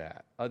doing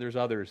that. There's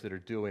others that are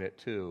doing it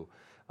too.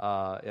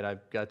 And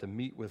I've got to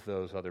meet with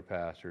those other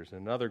pastors.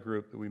 And another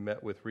group that we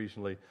met with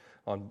recently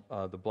on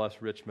the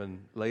Bless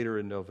Richmond later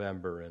in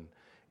November.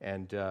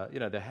 And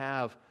to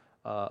have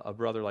a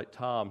brother like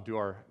Tom do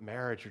our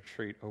marriage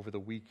retreat over the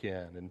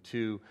weekend, and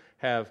to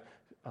have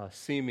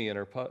Simi and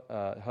her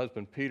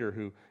husband Peter,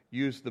 who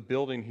used the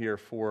building here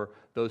for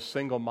those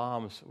single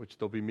moms, which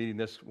they'll be meeting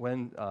this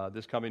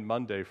coming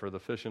Monday for the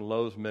Fish and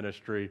Loaves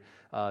ministry,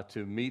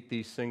 to meet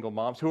these single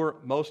moms who are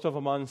most of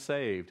them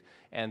unsaved,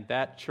 and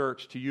that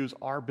church to use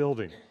our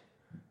building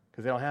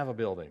because they don't have a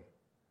building,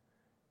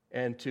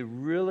 and to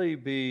really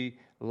be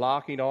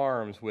locking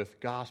arms with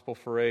Gospel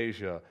for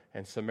Asia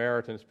and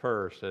Samaritan's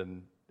Purse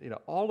and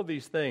all of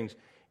these things.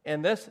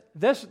 And this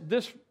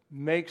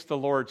makes the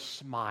Lord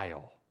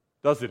smile,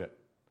 doesn't it?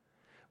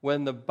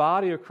 When the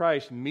body of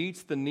Christ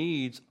meets the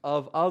needs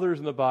of others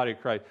in the body of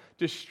Christ,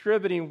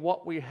 distributing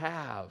what we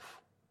have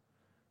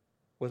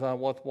with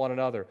one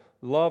another,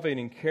 loving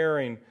and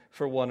caring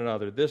for one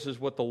another. This is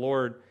what the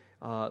Lord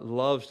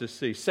loves to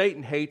see.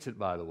 Satan hates it,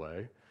 by the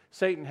way.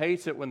 Satan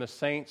hates it when the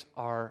saints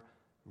are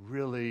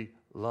really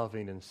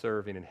loving and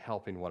serving and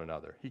helping one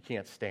another. He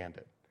can't stand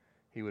it.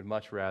 He would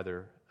much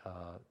rather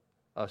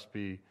us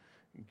be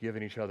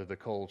giving each other the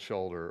cold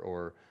shoulder,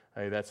 or,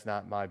 hey, that's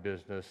not my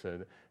business,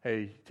 and,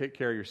 hey, take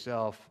care of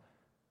yourself.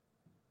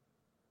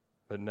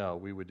 But no,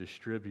 we would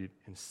distribute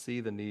and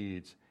see the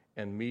needs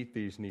and meet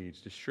these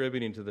needs,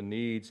 distributing to the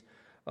needs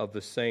of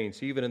the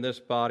saints, even in this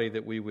body,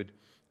 that we would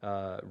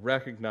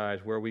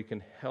recognize where we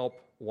can help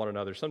one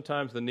another.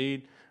 Sometimes the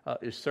need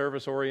is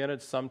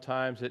service-oriented.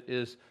 Sometimes it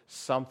is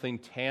something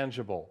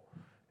tangible.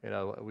 You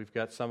know, we've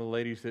got some of the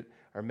ladies that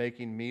are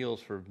making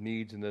meals for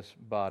needs in this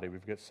body.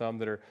 We've got some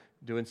that are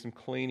doing some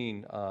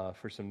cleaning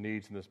for some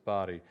needs in this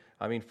body.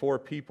 I mean, for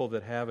people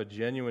that have a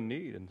genuine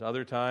need. And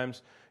other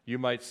times you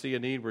might see a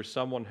need where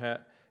someone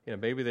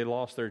maybe they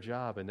lost their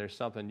job, and there's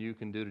something you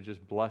can do to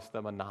just bless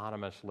them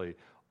anonymously.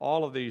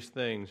 All of these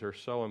things are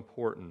so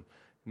important.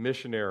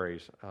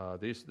 Missionaries,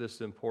 this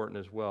is important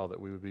as well, that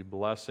we would be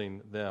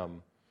blessing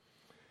them.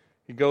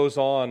 He goes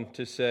on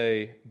to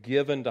say,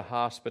 given to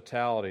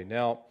hospitality.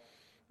 Now,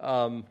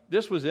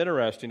 this was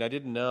interesting. I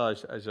didn't know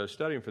as I was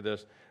studying for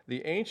this.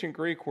 The ancient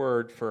Greek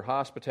word for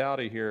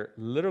hospitality here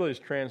literally is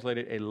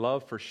translated a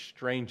love for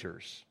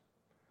strangers.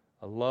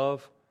 A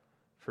love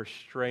for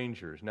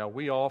strangers. Now,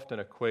 we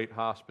often equate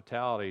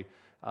hospitality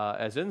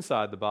as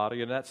inside the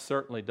body, and that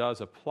certainly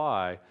does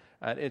apply.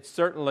 And it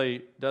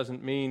certainly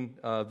doesn't mean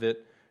that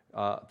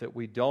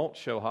we don't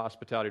show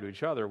hospitality to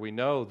each other. We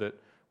know that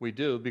we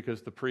do,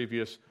 because the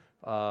previous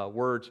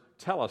words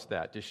tell us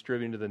that,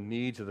 distributing to the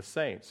needs of the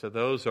saints. So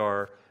those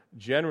are,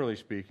 generally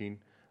speaking,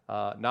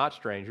 not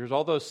strangers.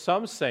 Although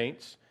some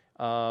saints,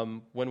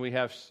 when we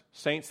have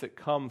saints that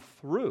come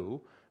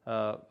through, in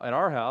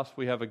our house,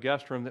 we have a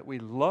guest room that we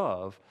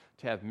love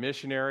to have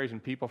missionaries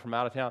and people from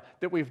out of town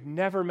that we've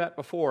never met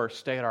before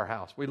stay at our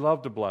house. We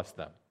love to bless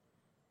them.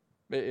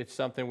 It's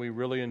something we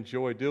really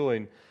enjoy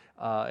doing,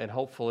 and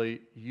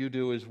hopefully you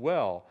do as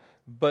well.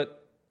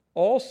 But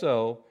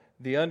also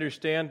the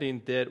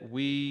understanding that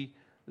we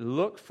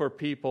look for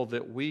people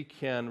that we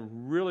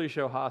can really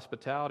show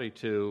hospitality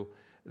to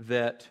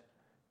that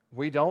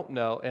we don't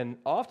know. And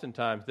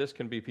oftentimes this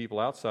can be people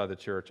outside the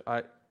church.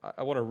 I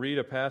want to read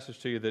a passage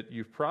to you that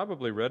you've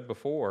probably read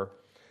before,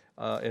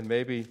 and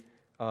maybe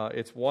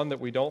it's one that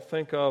we don't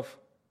think of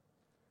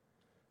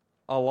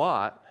a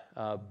lot,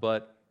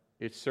 but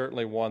it's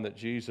certainly one that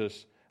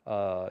Jesus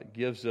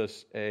gives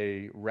us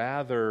a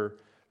rather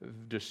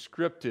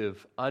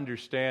descriptive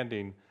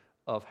understanding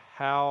of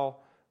how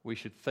we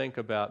should think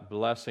about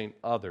blessing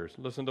others.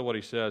 Listen to what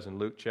he says in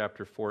Luke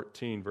chapter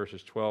 14,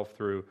 verses 12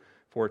 through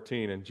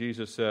 14. And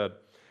Jesus said,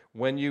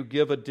 "When you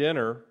give a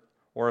dinner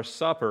or a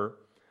supper,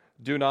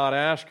 do not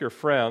ask your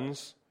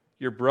friends,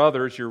 your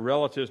brothers, your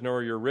relatives,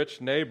 nor your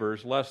rich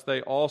neighbors, lest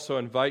they also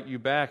invite you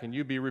back and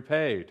you be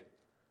repaid.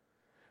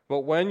 But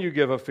when you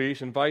give a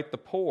feast, invite the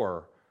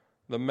poor,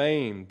 the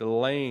maimed, the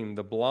lame,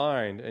 the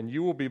blind, and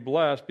you will be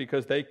blessed,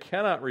 because they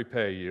cannot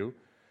repay you,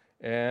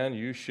 and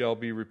you shall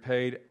be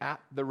repaid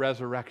at the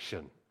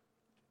resurrection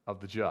of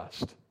the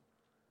just."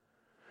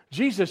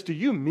 Jesus, do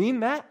you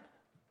mean that?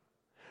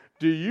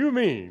 Do you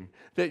mean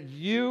that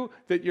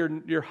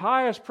your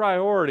highest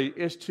priority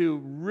is to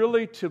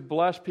really to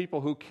bless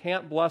people who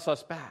can't bless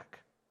us back?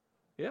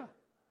 Yeah.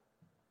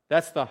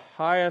 That's the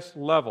highest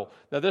level.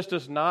 Now,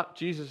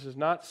 Jesus is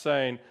not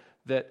saying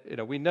that,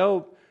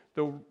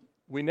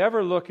 we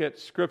never look at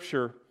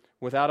Scripture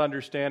without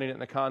understanding it in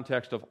the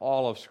context of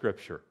all of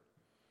Scripture.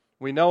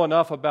 We know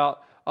enough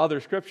about other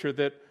Scripture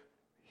that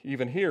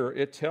even here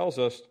it tells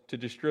us to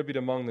distribute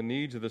among the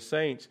needs of the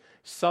saints.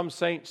 Some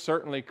saints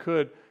certainly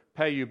could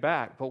pay you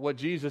back, but what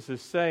Jesus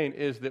is saying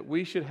is that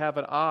we should have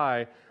an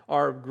eye.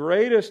 Our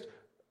greatest,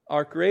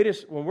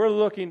 when we're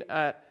looking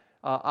at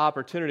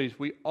opportunities,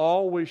 we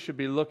always should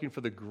be looking for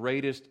the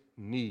greatest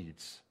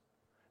needs.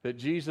 That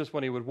Jesus,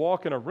 when he would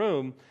walk in a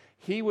room,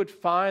 he would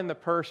find the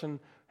person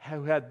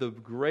who had the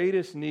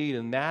greatest need,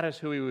 and that is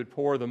who he would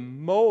pour the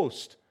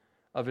most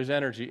of his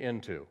energy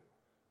into.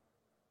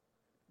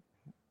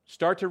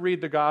 Start to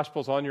read the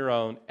Gospels on your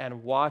own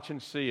and watch and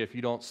see if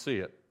you don't see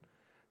it.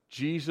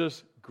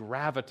 Jesus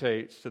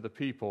gravitates to the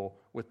people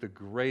with the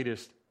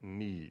greatest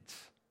needs.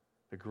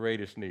 The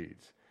greatest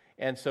needs.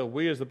 And so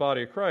we as the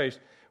body of Christ,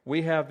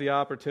 we have the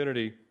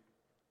opportunity,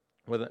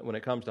 when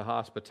it comes to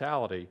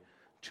hospitality,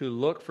 to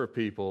look for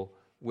people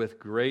with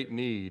great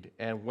need.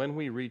 And when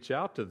we reach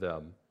out to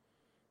them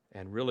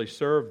and really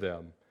serve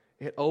them,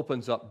 it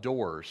opens up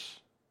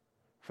doors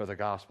for the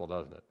gospel,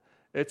 doesn't it?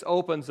 It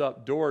opens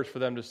up doors for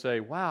them to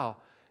say, wow,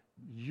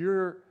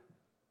 your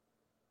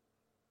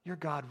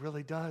God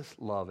really does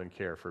love and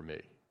care for me.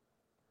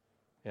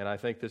 And I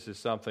think this is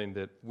something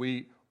that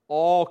we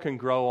all can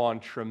grow on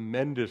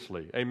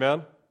tremendously.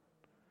 Amen?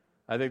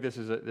 I think this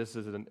is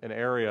an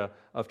area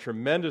of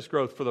tremendous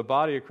growth for the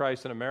body of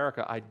Christ in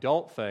America. I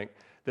don't think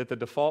that the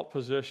default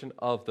position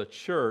of the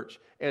church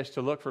is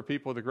to look for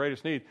people with the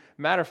greatest need.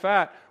 Matter of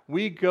fact,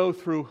 we go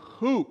through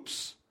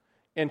hoops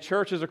in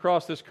churches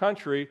across this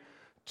country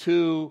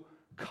to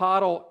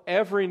coddle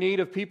every need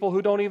of people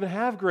who don't even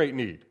have great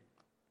need,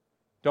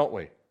 don't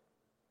we?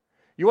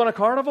 You want a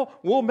carnival?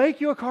 We'll make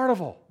you a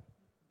carnival.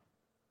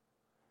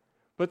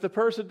 But the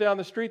person down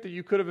the street that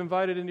you could have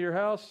invited into your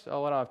house, I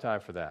don't have time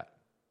for that.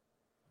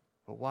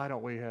 But why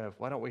don't we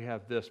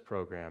have this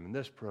program and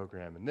this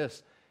program and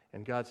this?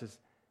 And God says,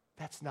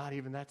 that's not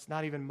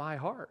even my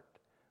heart.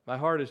 My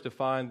heart is to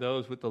find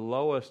those with the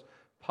lowest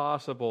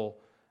possible,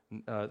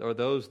 or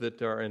those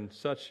that are in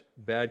such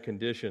bad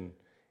condition,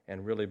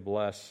 and really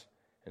bless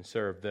and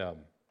serve them.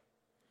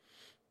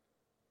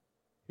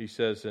 He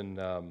says in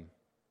 1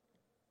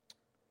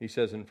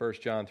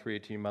 John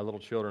 3:18, my little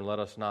children, let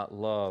us not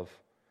love,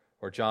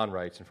 or John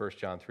writes in 1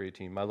 John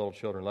 3:18, my little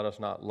children, let us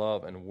not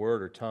love in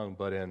word or tongue,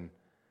 but in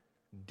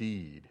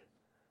deed.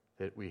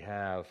 That we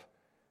have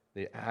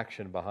the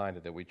action behind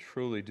it, that we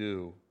truly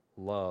do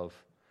love.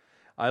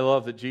 I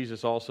love that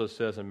Jesus also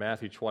says in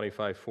Matthew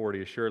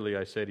 25:40, assuredly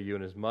I say to you,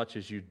 inasmuch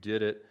as you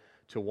did it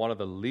to one of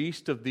the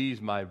least of these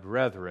my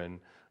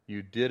brethren,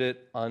 you did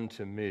it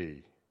unto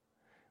me.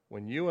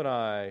 When you and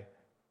I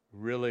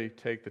really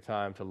take the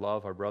time to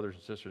love our brothers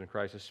and sisters in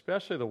Christ,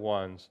 especially the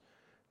ones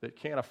that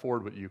can't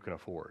afford what you can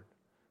afford.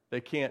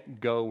 They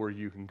can't go where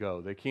you can go.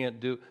 They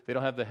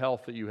don't have the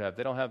health that you have.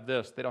 They don't have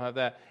this, they don't have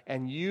that.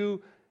 And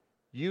you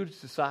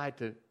decide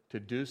to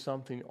do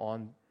something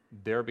on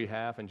their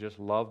behalf and just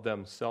love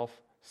them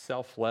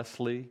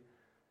selflessly,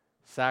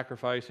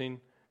 sacrificing.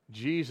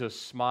 Jesus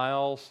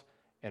smiles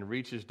and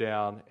reaches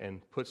down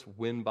and puts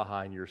wind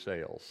behind your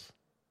sails,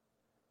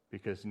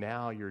 because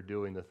now you're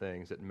doing the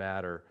things that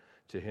matter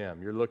to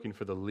Him. You're looking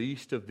for the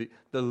least of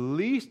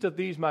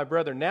these, my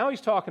brethren. Now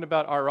He's talking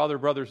about our other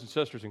brothers and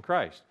sisters in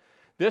Christ.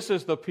 This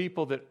is the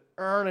people that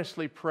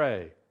earnestly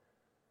pray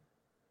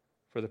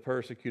for the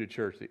persecuted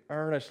church. They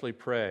earnestly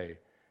pray,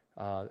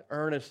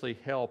 earnestly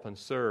help and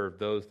serve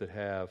those that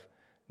have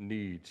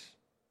needs.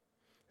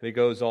 And he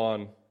goes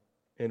on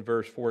in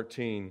verse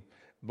 14,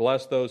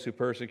 bless those who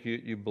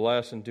persecute you,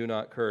 bless and do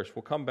not curse.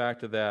 We'll come back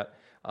to that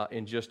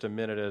in just a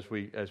minute as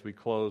we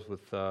close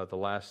with the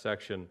last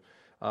section.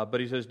 But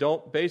he says,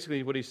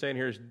 basically what he's saying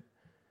here is,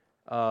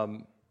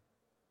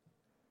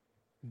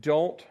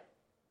 don't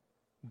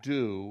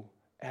do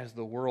as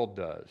the world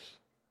does.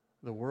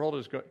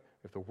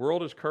 If the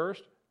world is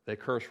cursed, they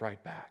curse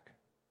right back.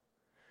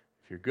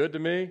 If you're good to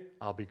me,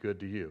 I'll be good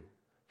to you.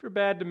 If you're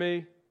bad to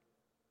me,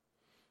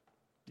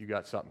 you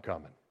got something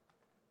coming,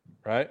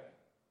 right?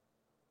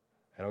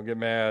 I don't get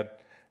mad,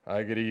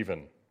 I get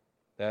even.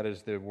 That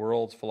is the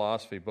world's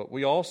philosophy. But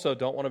we also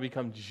don't want to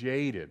become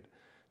jaded.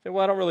 Say,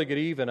 well, I don't really get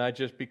even, I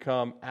just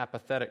become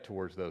apathetic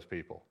towards those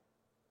people.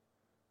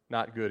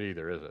 Not good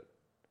either, is it?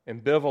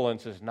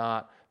 Ambivalence is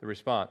not the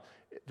response.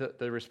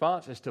 The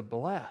response is to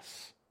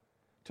bless.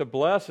 To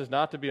bless is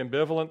not to be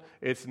ambivalent.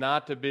 It's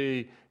not to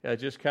be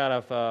just kind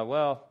of,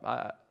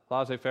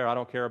 laissez-faire, I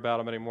don't care about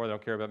them anymore, they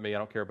don't care about me, I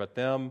don't care about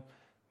them.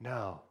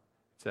 No,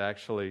 it's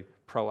actually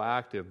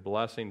proactive,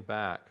 blessing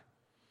back.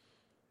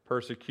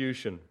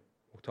 Persecution,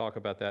 we'll talk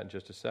about that in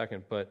just a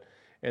second.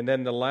 And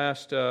then the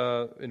last,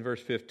 in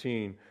verse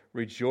 15,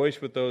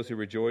 rejoice with those who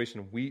rejoice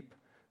and weep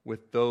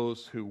with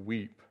those who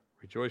weep.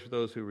 Rejoice with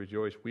those who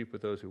rejoice, weep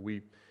with those who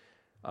weep.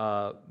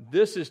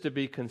 This is to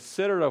be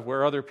considerate of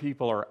where other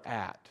people are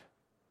at.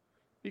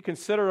 Be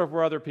considerate of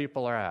where other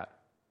people are at.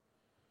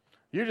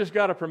 You just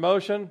got a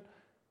promotion,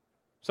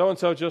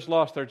 so-and-so just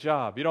lost their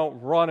job. You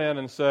don't run in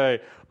and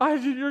say,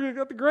 you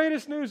got the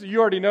greatest news. You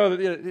already know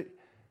that.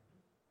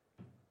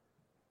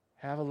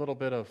 Have a little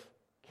bit of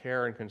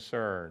care and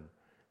concern.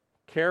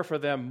 Care for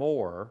them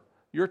more.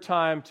 Their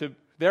time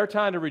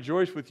to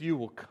rejoice with you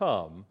will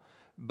come,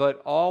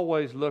 but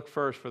always look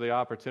first for the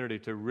opportunity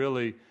to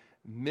really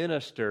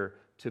minister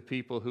to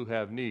people who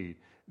have need.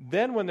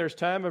 Then when there's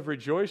time of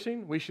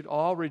rejoicing, we should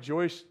all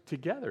rejoice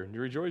together and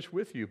rejoice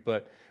with you.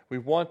 But we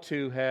want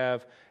to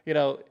have,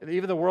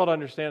 even the world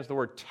understands the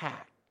word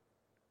tact,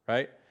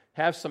 right?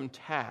 Have some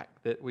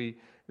tact, that we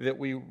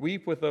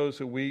weep with those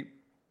who weep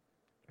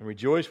and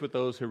rejoice with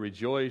those who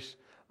rejoice.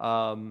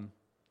 When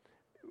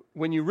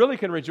you really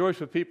can rejoice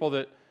with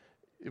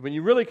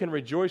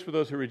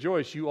those who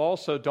rejoice, you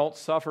also don't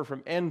suffer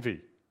from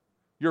envy.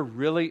 You're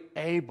really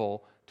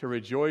able to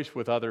rejoice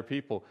with other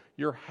people.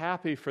 You're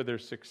happy for their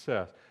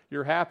success.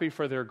 You're happy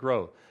for their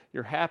growth.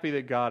 You're happy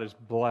that God has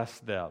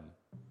blessed them.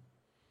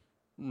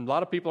 A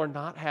lot of people are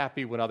not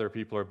happy when other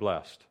people are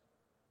blessed.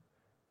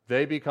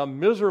 They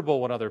become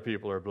miserable when other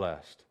people are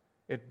blessed.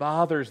 It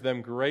bothers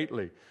them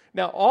greatly.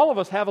 Now, all of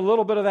us have a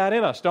little bit of that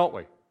in us, don't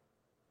we?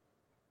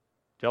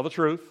 Tell the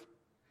truth.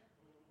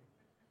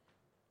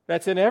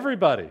 That's in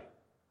everybody.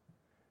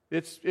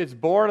 It's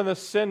born in the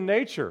sin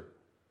nature.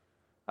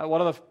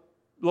 One of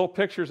little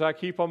pictures I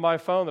keep on my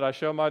phone that I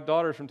show my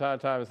daughters from time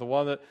to time is the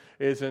one that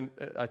is in,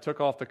 I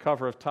took off the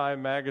cover of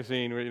Time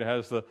magazine, where it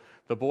has the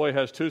boy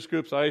has 2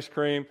 scoops of ice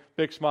cream,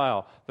 big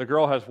smile. The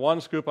girl has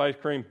 1 scoop of ice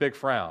cream, big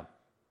frown.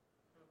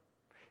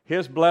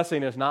 His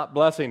blessing is not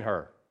blessing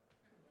her,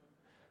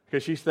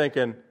 because she's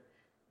thinking,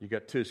 you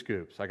got 2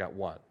 scoops, I got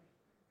 1.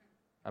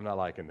 I'm not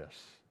liking this.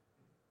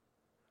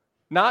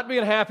 Not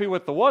being happy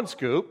with the 1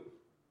 scoop,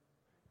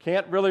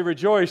 can't really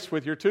rejoice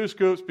with your 2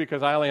 scoops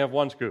because I only have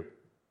 1 scoop.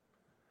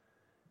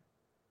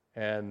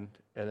 And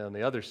on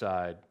the other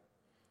side,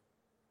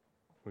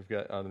 we've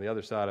got on the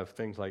other side of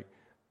things like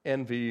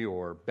envy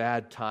or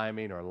bad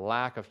timing or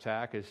lack of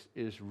tact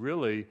is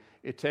really,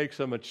 it takes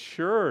a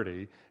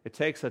maturity, it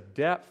takes a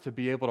depth to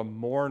be able to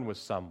mourn with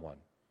someone.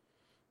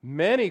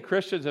 Many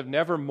Christians have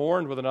never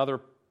mourned with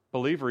another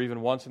believer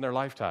even once in their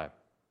lifetime.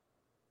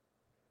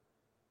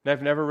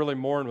 They've never really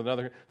mourned with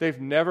another. They've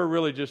never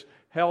really just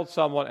held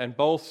someone and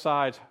both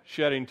sides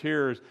shedding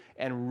tears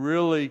and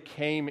really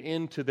came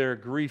into their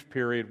grief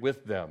period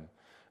with them.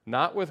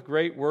 Not with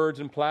great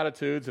words and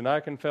platitudes and I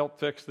can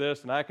fix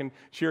this and I can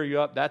cheer you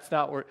up. That's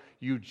not where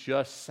you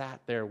just sat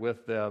there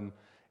with them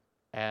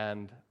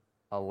and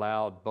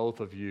allowed both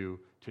of you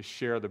to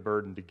share the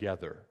burden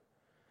together.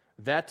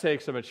 That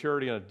takes a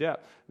maturity and a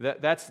depth.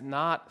 That's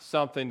not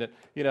something that,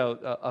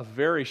 a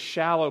very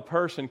shallow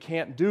person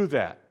can't do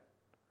that.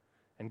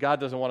 And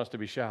God doesn't want us to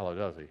be shallow,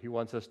 does He? He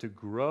wants us to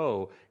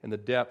grow in the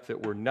depth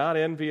that we're not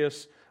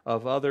envious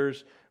of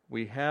others.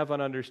 We have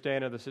an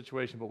understanding of the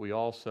situation, but we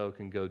also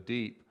can go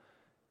deep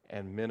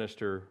and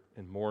minister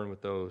and mourn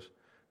with those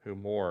who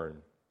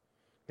mourn.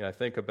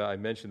 I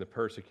mentioned the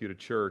persecuted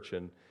church,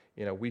 and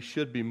we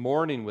should be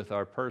mourning with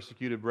our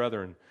persecuted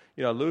brethren.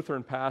 A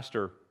Lutheran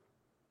pastor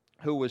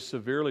who was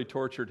severely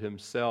tortured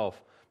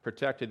himself,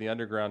 protecting the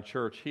underground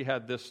church, he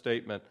had this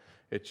statement.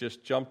 It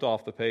just jumped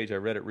off the page. I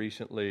read it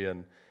recently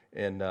in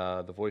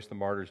the Voice of the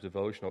Martyrs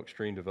devotional,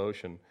 Extreme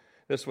Devotion.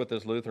 This is what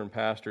this Lutheran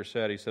pastor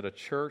said. He said, a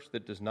church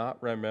that does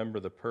not remember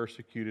their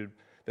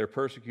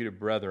persecuted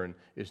brethren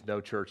is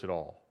no church at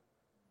all.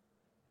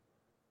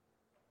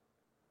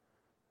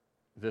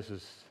 This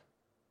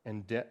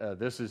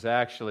is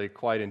actually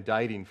quite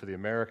indicting for the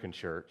American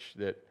church,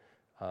 that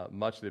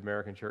much of the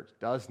American church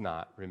does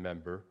not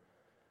remember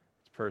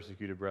its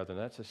persecuted brethren.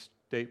 That's a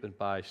statement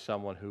by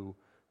someone who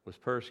was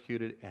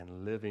persecuted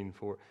and living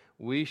for.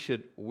 We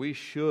should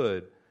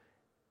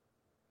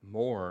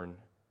mourn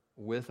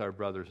with our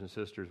brothers and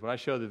sisters. When I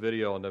showed the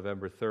video on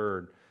November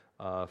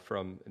 3rd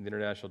from the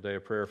International Day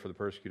of Prayer for the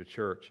Persecuted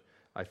Church,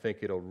 I think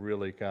it'll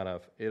really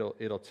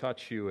it'll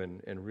touch you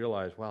and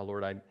realize, wow,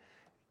 Lord,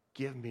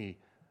 give me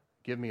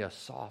a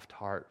soft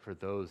heart for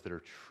those that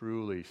are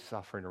truly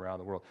suffering around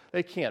the world.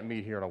 They can't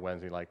meet here on a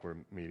Wednesday like we're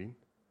meeting.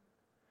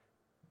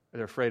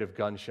 They're afraid of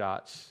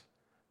gunshots.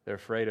 They're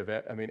afraid of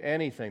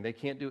anything. They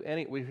can't do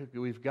any.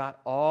 We've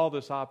got all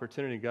this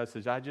opportunity. God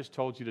says, I just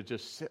told you to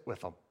just sit with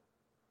them.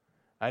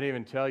 I didn't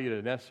even tell you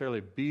to necessarily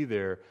be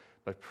there,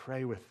 but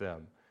pray with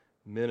them,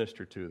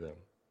 minister to them.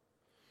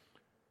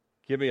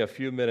 Give me a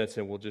few minutes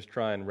and we'll just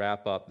try and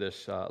wrap up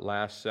this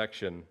last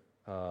section,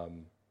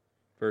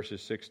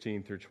 verses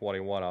 16 through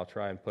 21. I'll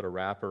try and put a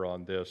wrapper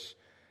on this.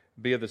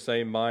 Be of the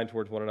same mind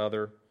towards one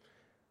another.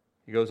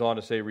 He goes on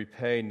to say,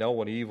 repay no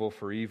one evil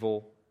for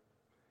evil.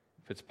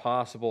 If it's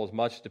possible, as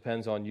much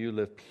depends on you,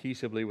 live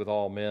peaceably with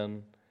all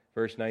men.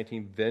 Verse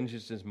 19,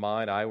 vengeance is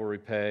mine, I will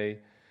repay.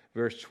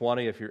 Verse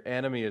 20, if your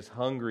enemy is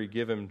hungry,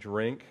 give him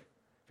drink.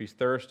 If he's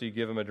thirsty,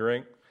 give him a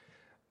drink.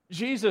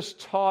 Jesus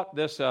taught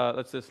this,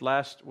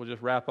 we'll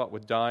just wrap up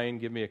with dying.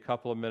 Give me a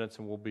couple of minutes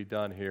and we'll be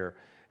done here.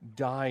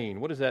 Dying,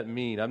 what does that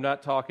mean? I'm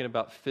not talking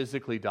about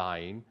physically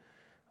dying,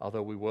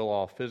 although we will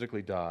all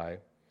physically die.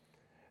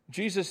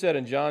 Jesus said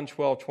in John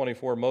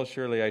 12:24, most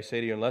surely I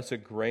say to you, unless a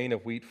grain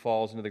of wheat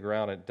falls into the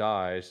ground and it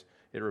dies,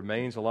 it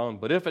remains alone.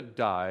 But if it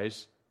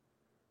dies,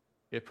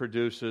 it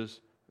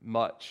produces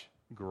much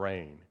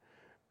grain.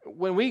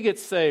 When we get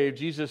saved,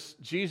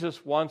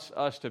 Jesus wants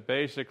us to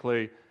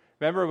basically,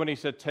 remember when He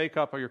said, take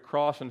up your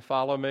cross and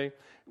follow me?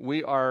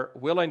 We are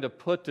willing to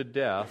put to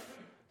death,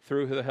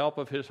 through the help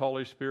of His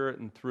Holy Spirit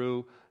and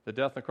through the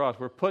death on the cross,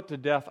 we're put to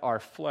death our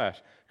flesh.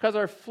 Because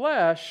our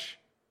flesh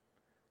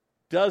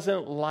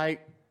doesn't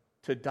like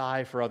to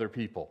die for other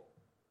people.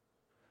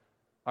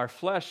 Our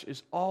flesh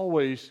is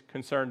always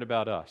concerned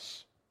about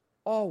us.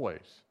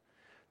 Always.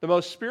 The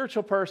most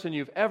spiritual person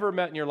you've ever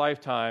met in your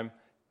lifetime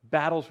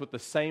battles with the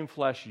same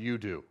flesh you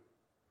do.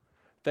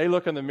 They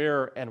look in the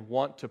mirror and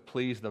want to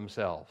please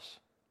themselves.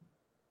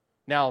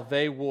 Now,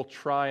 they will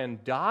try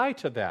and die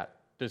to that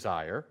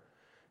desire.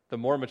 The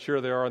more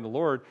mature they are in the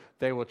Lord,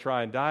 they will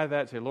try and die to that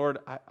and say, Lord,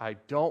 I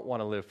don't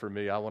want to live for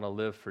me. I want to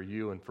live for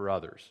you and for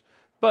others.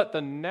 But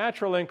the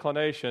natural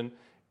inclination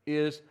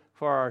is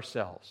for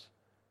ourselves.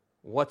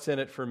 What's in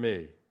it for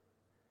me?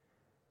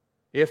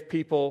 If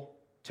people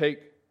take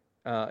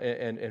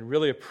and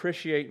really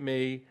appreciate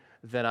me,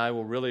 then I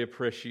will really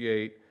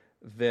appreciate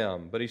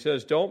them. But he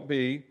says, don't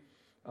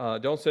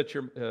set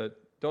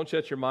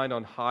your mind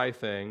on high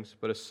things,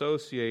 but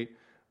associate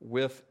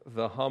with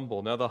the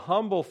humble. Now, the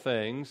humble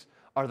things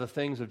are the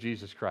things of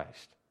Jesus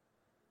Christ.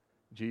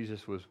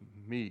 Jesus was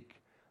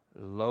meek,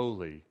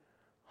 lowly,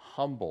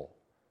 humble.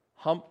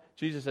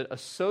 Jesus said,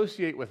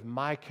 associate with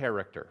my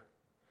character.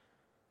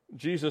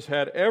 Jesus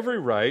had every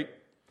right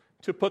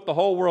to put the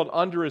whole world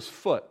under his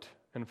foot.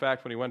 In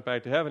fact, when he went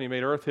back to heaven, he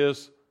made earth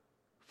his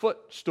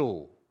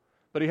footstool.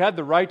 But he had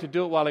the right to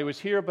do it while he was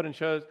here, but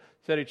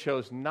said he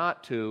chose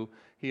not to.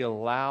 He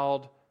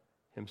allowed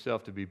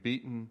himself to be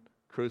beaten,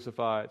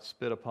 crucified,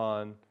 spit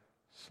upon,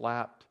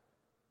 slapped,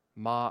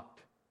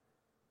 mocked,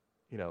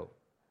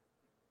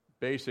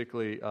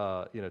 basically,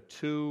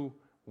 2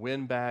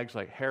 windbags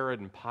like Herod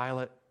and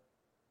Pilate,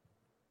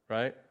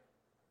 right?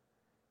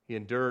 He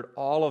endured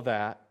all of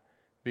that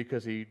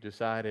because he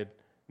decided,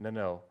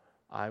 no,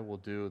 I will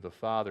do the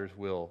Father's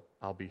will.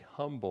 I'll be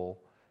humble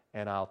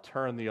and I'll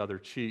turn the other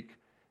cheek,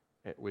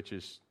 which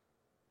is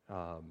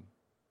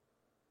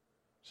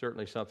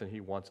certainly something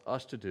he wants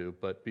us to do.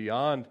 But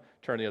beyond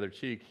turn the other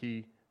cheek,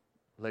 he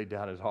laid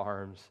down his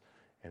arms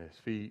and his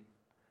feet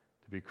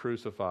to be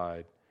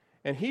crucified.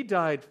 And he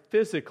died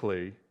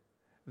physically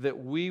that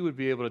we would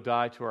be able to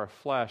die to our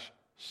flesh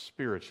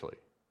spiritually.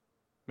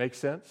 Make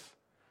sense?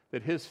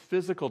 That his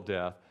physical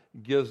death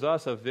gives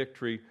us a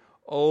victory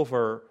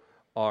over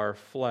our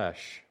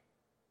flesh.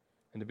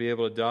 And to be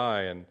able to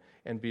die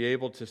and be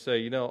able to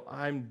say,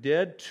 I'm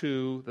dead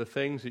to the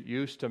things that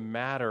used to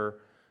matter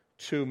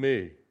to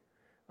me.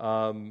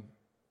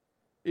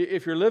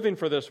 If you're living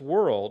for this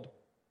world,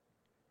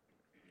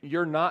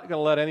 you're not going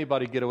to let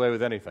anybody get away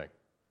with anything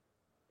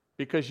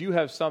because you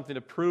have something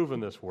to prove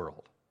in this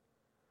world.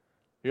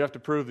 You have to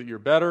prove that you're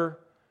better,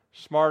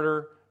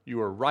 smarter,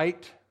 you are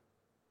right.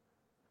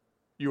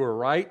 You are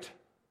right.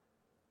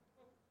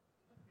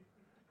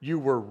 You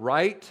were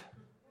right.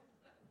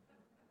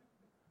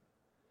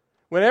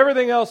 When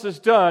everything else is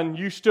done,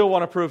 you still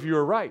want to prove you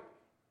were right.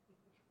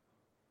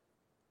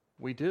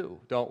 We do,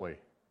 don't we?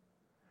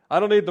 I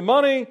don't need the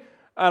money.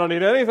 I don't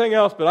need anything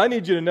else, but I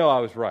need you to know I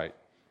was right.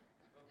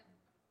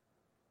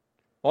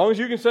 As long as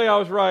you can say I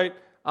was right,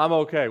 I'm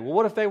okay. Well,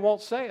 what if they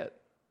won't say it?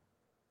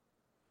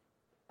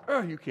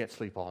 Oh, you can't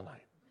sleep all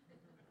night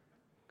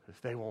because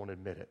they won't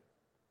admit it,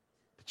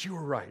 that you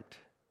were right.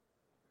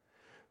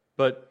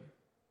 But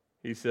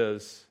he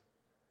says,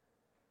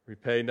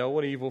 repay no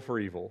one evil for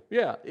evil.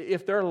 Yeah,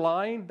 if they're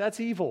lying,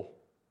 that's evil.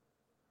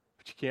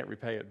 But you can't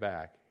repay it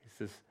back. He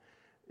says,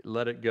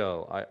 let it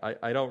go.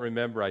 I don't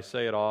remember. I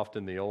say it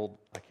often.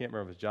 I can't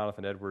remember if it's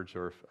Jonathan Edwards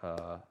or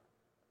I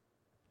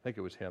think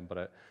it was him,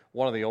 but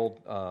one of the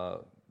old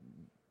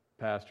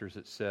pastors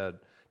that said,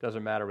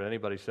 doesn't matter what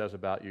anybody says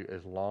about you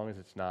as long as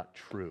it's not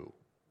true.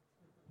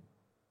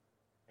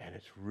 And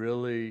it's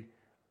really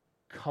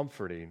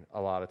comforting a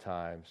lot of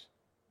times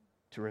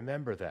to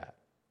remember that.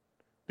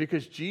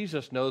 Because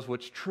Jesus knows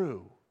what's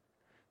true.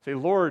 Say,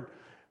 Lord,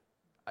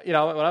 when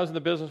I was in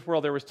the business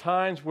world, there was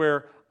times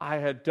where I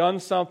had done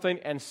something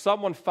and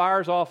someone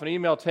fires off an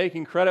email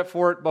taking credit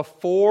for it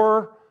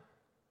before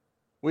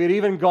we had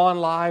even gone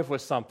live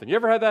with something. You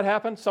ever had that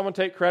happen? Someone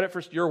take credit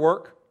for your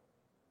work?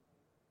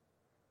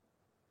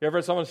 You ever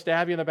had someone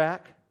stab you in the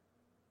back?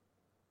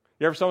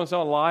 You ever someone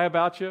lie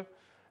about you?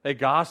 They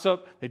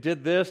gossip, they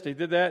did this, they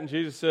did that, and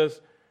Jesus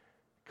says,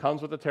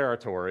 comes with the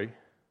territory.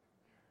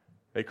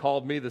 They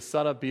called me the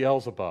son of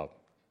Beelzebub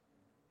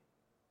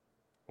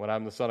when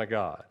I'm the son of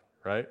God,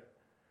 right?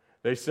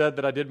 They said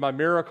that I did my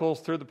miracles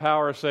through the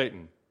power of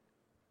Satan.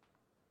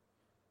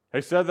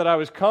 They said that I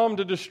was come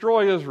to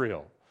destroy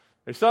Israel.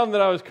 They said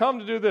that I was come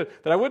to do this,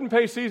 that I wouldn't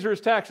pay Caesar his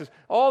taxes.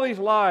 All these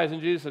lies,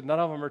 and Jesus said, none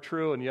of them are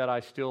true, and yet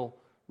I still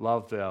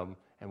love them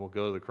and will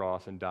go to the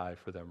cross and die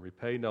for them.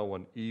 Repay no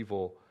one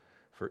evil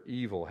for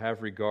evil.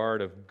 Have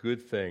regard of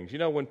good things.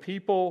 When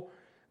people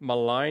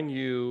malign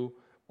you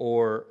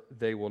or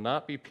they will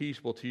not be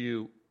peaceable to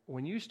you,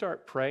 when you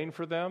start praying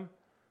for them,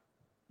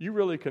 you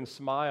really can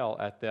smile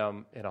at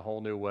them in a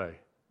whole new way.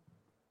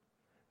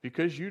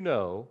 Because you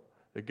know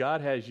that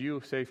God has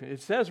you safe.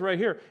 It says right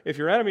here, if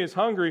your enemy is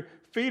hungry,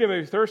 feed him. If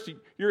he's thirsty,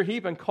 you're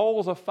heaping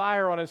coals of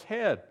fire on his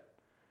head.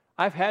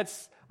 I've had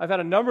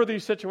a number of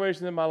these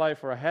situations in my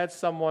life where I had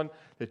someone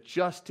that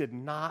just did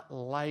not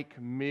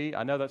like me.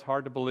 I know that's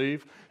hard to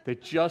believe. They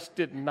just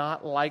did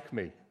not like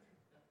me.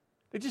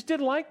 They just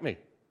didn't like me.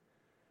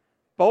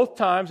 Both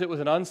times it was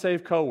an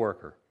unsaved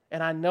coworker.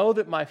 And I know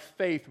that my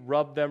faith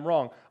rubbed them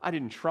wrong. I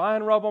didn't try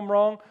and rub them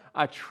wrong.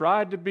 I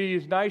tried to be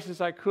as nice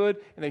as I could,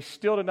 and they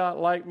still did not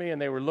like me,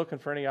 and they were looking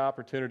for any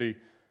opportunity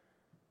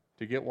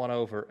to get one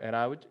over.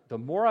 And the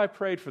more I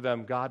prayed for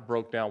them, God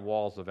broke down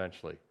walls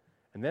eventually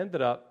and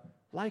ended up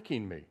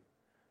liking me.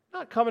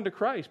 Not coming to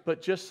Christ,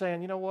 but just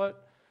saying, you know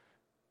what?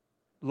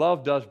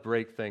 Love does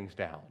break things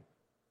down.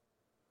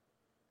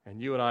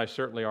 And you and I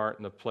certainly aren't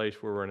in the place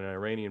where we're in an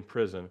Iranian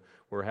prison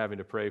where we're having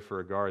to pray for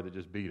a guard that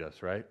just beat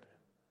us, right?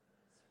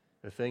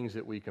 The things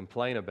that we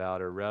complain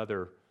about are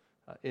rather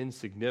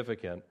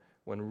insignificant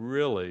when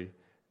really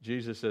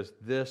Jesus says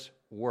this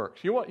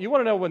works. You want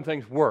to know when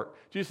things work.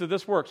 Jesus said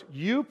this works.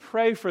 You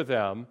pray for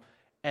them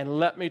and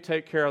let me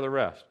take care of the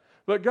rest.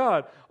 But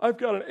God, I've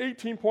got an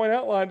 18-point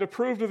outline to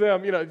prove to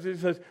them. He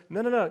says,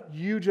 no,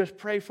 you just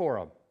pray for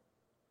them.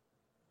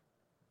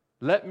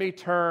 Let me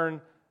turn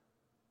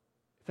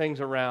things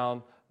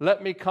around.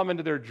 Let me come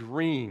into their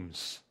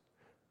dreams.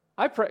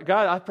 I pray,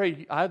 God,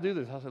 I do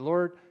this. I say,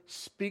 Lord,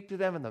 speak to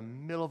them in the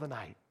middle of the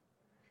night.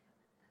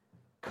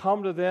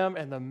 Come to them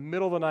in the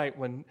middle of the night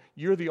when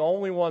you're the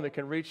only one that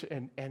can reach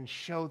and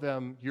show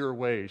them your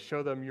ways,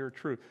 show them your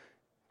truth.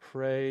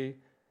 Pray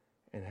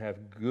and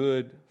have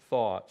good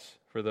thoughts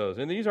for those.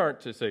 And these aren't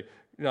to say,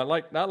 not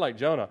like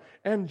Jonah,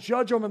 and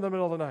judge them in the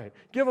middle of the night.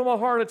 Give them a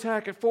heart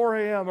attack at 4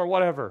 a.m. or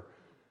whatever.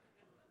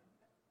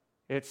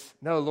 It's,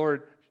 no,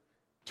 Lord,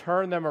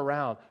 turn them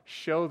around.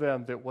 Show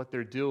them that what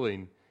they're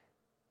doing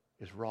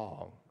is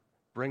wrong.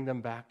 Bring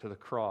them back to the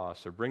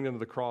cross, or bring them to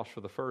the cross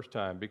for the first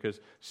time, because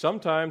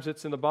sometimes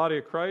it's in the body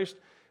of Christ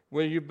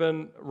when you've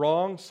been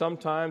wrong.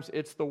 Sometimes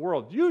it's the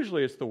world.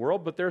 Usually it's the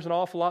world, but there's an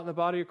awful lot in the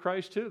body of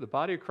Christ too. The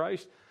body of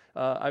Christ,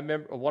 I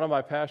remember one of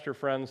my pastor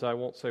friends, I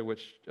won't say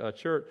which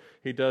church,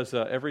 he does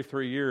every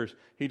 3 years,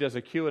 he does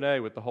a Q&A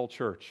with the whole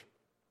church.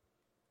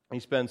 He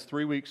spends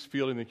 3 weeks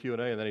fielding the Q&A,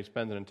 and then he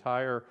spends an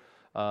entire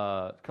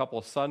couple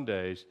of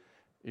Sundays.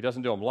 He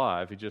doesn't do them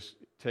live. He just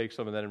takes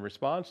them and then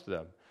responds to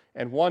them.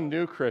 And one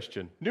new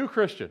Christian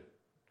college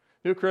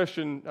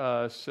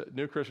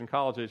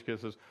age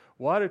kid says,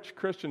 why do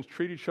Christians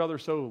treat each other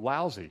so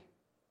lousy?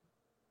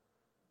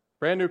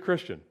 Brand new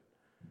Christian.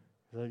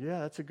 He's like, yeah,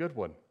 that's a good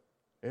one.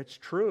 It's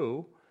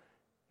true.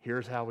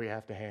 Here's how we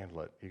have to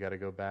handle it. You got to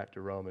go back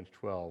to Romans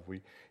 12.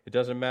 It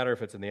doesn't matter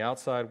if it's in the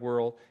outside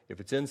world, if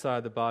it's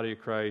inside the body of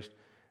Christ,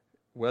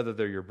 whether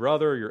they're your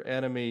brother or your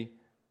enemy,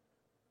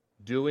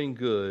 doing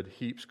good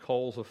heaps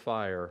coals of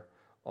fire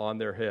on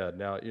their head.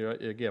 Now,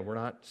 again, we're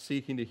not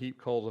seeking to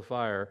heap coals of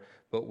fire,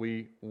 but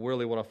we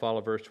really want to follow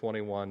verse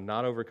 21,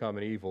 not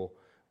overcoming evil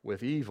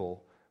with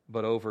evil,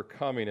 but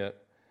overcoming it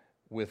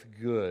with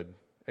good.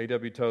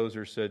 A.W.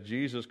 Tozer said,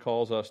 Jesus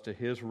calls us to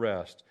his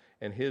rest,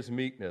 and his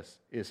meekness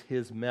is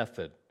his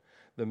method.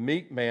 The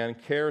meek man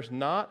cares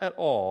not at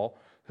all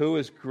who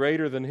is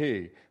greater than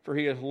he, for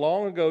he has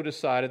long ago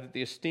decided that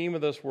the esteem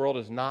of this world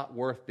is not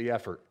worth the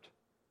effort.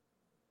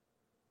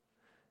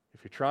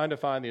 If you're trying to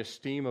find the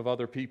esteem of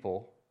other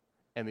people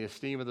and the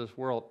esteem of this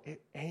world,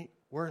 it ain't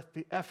worth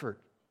the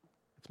effort.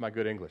 It's my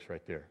good English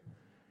right there.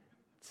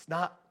 It's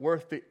not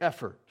worth the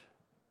effort.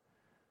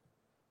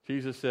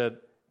 Jesus said,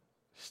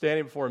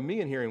 standing before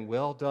me and hearing,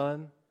 well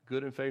done,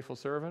 good and faithful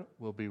servant,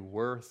 will be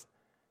worth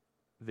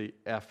the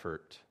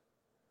effort.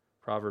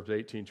 Proverbs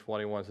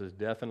 18:21 says,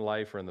 death and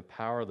life are in the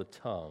power of the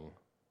tongue.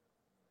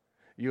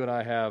 You and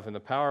I have, in the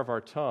power of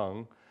our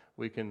tongue,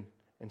 we can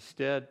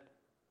instead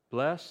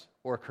bless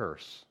or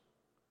curse.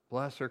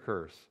 Bless or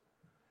curse.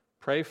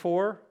 Pray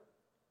for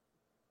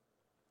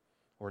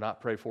or not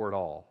pray for at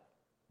all.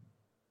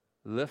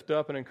 Lift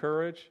up and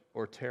encourage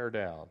or tear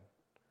down.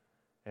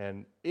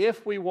 And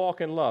if we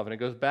walk in love, and it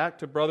goes back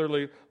to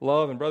brotherly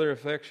love and brotherly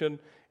affection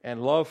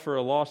and love for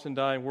a lost and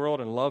dying world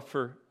and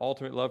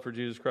ultimate love for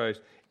Jesus Christ,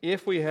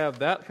 if we have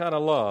that kind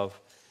of love,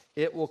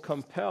 it will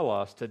compel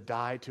us to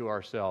die to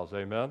ourselves.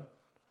 Amen?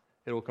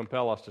 It will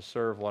compel us to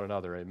serve one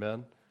another.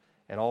 Amen?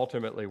 And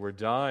ultimately, we're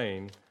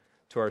dying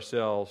to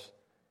ourselves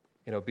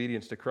in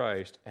obedience to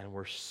Christ, and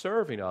we're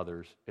serving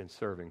others in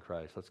serving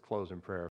Christ. Let's close in prayer.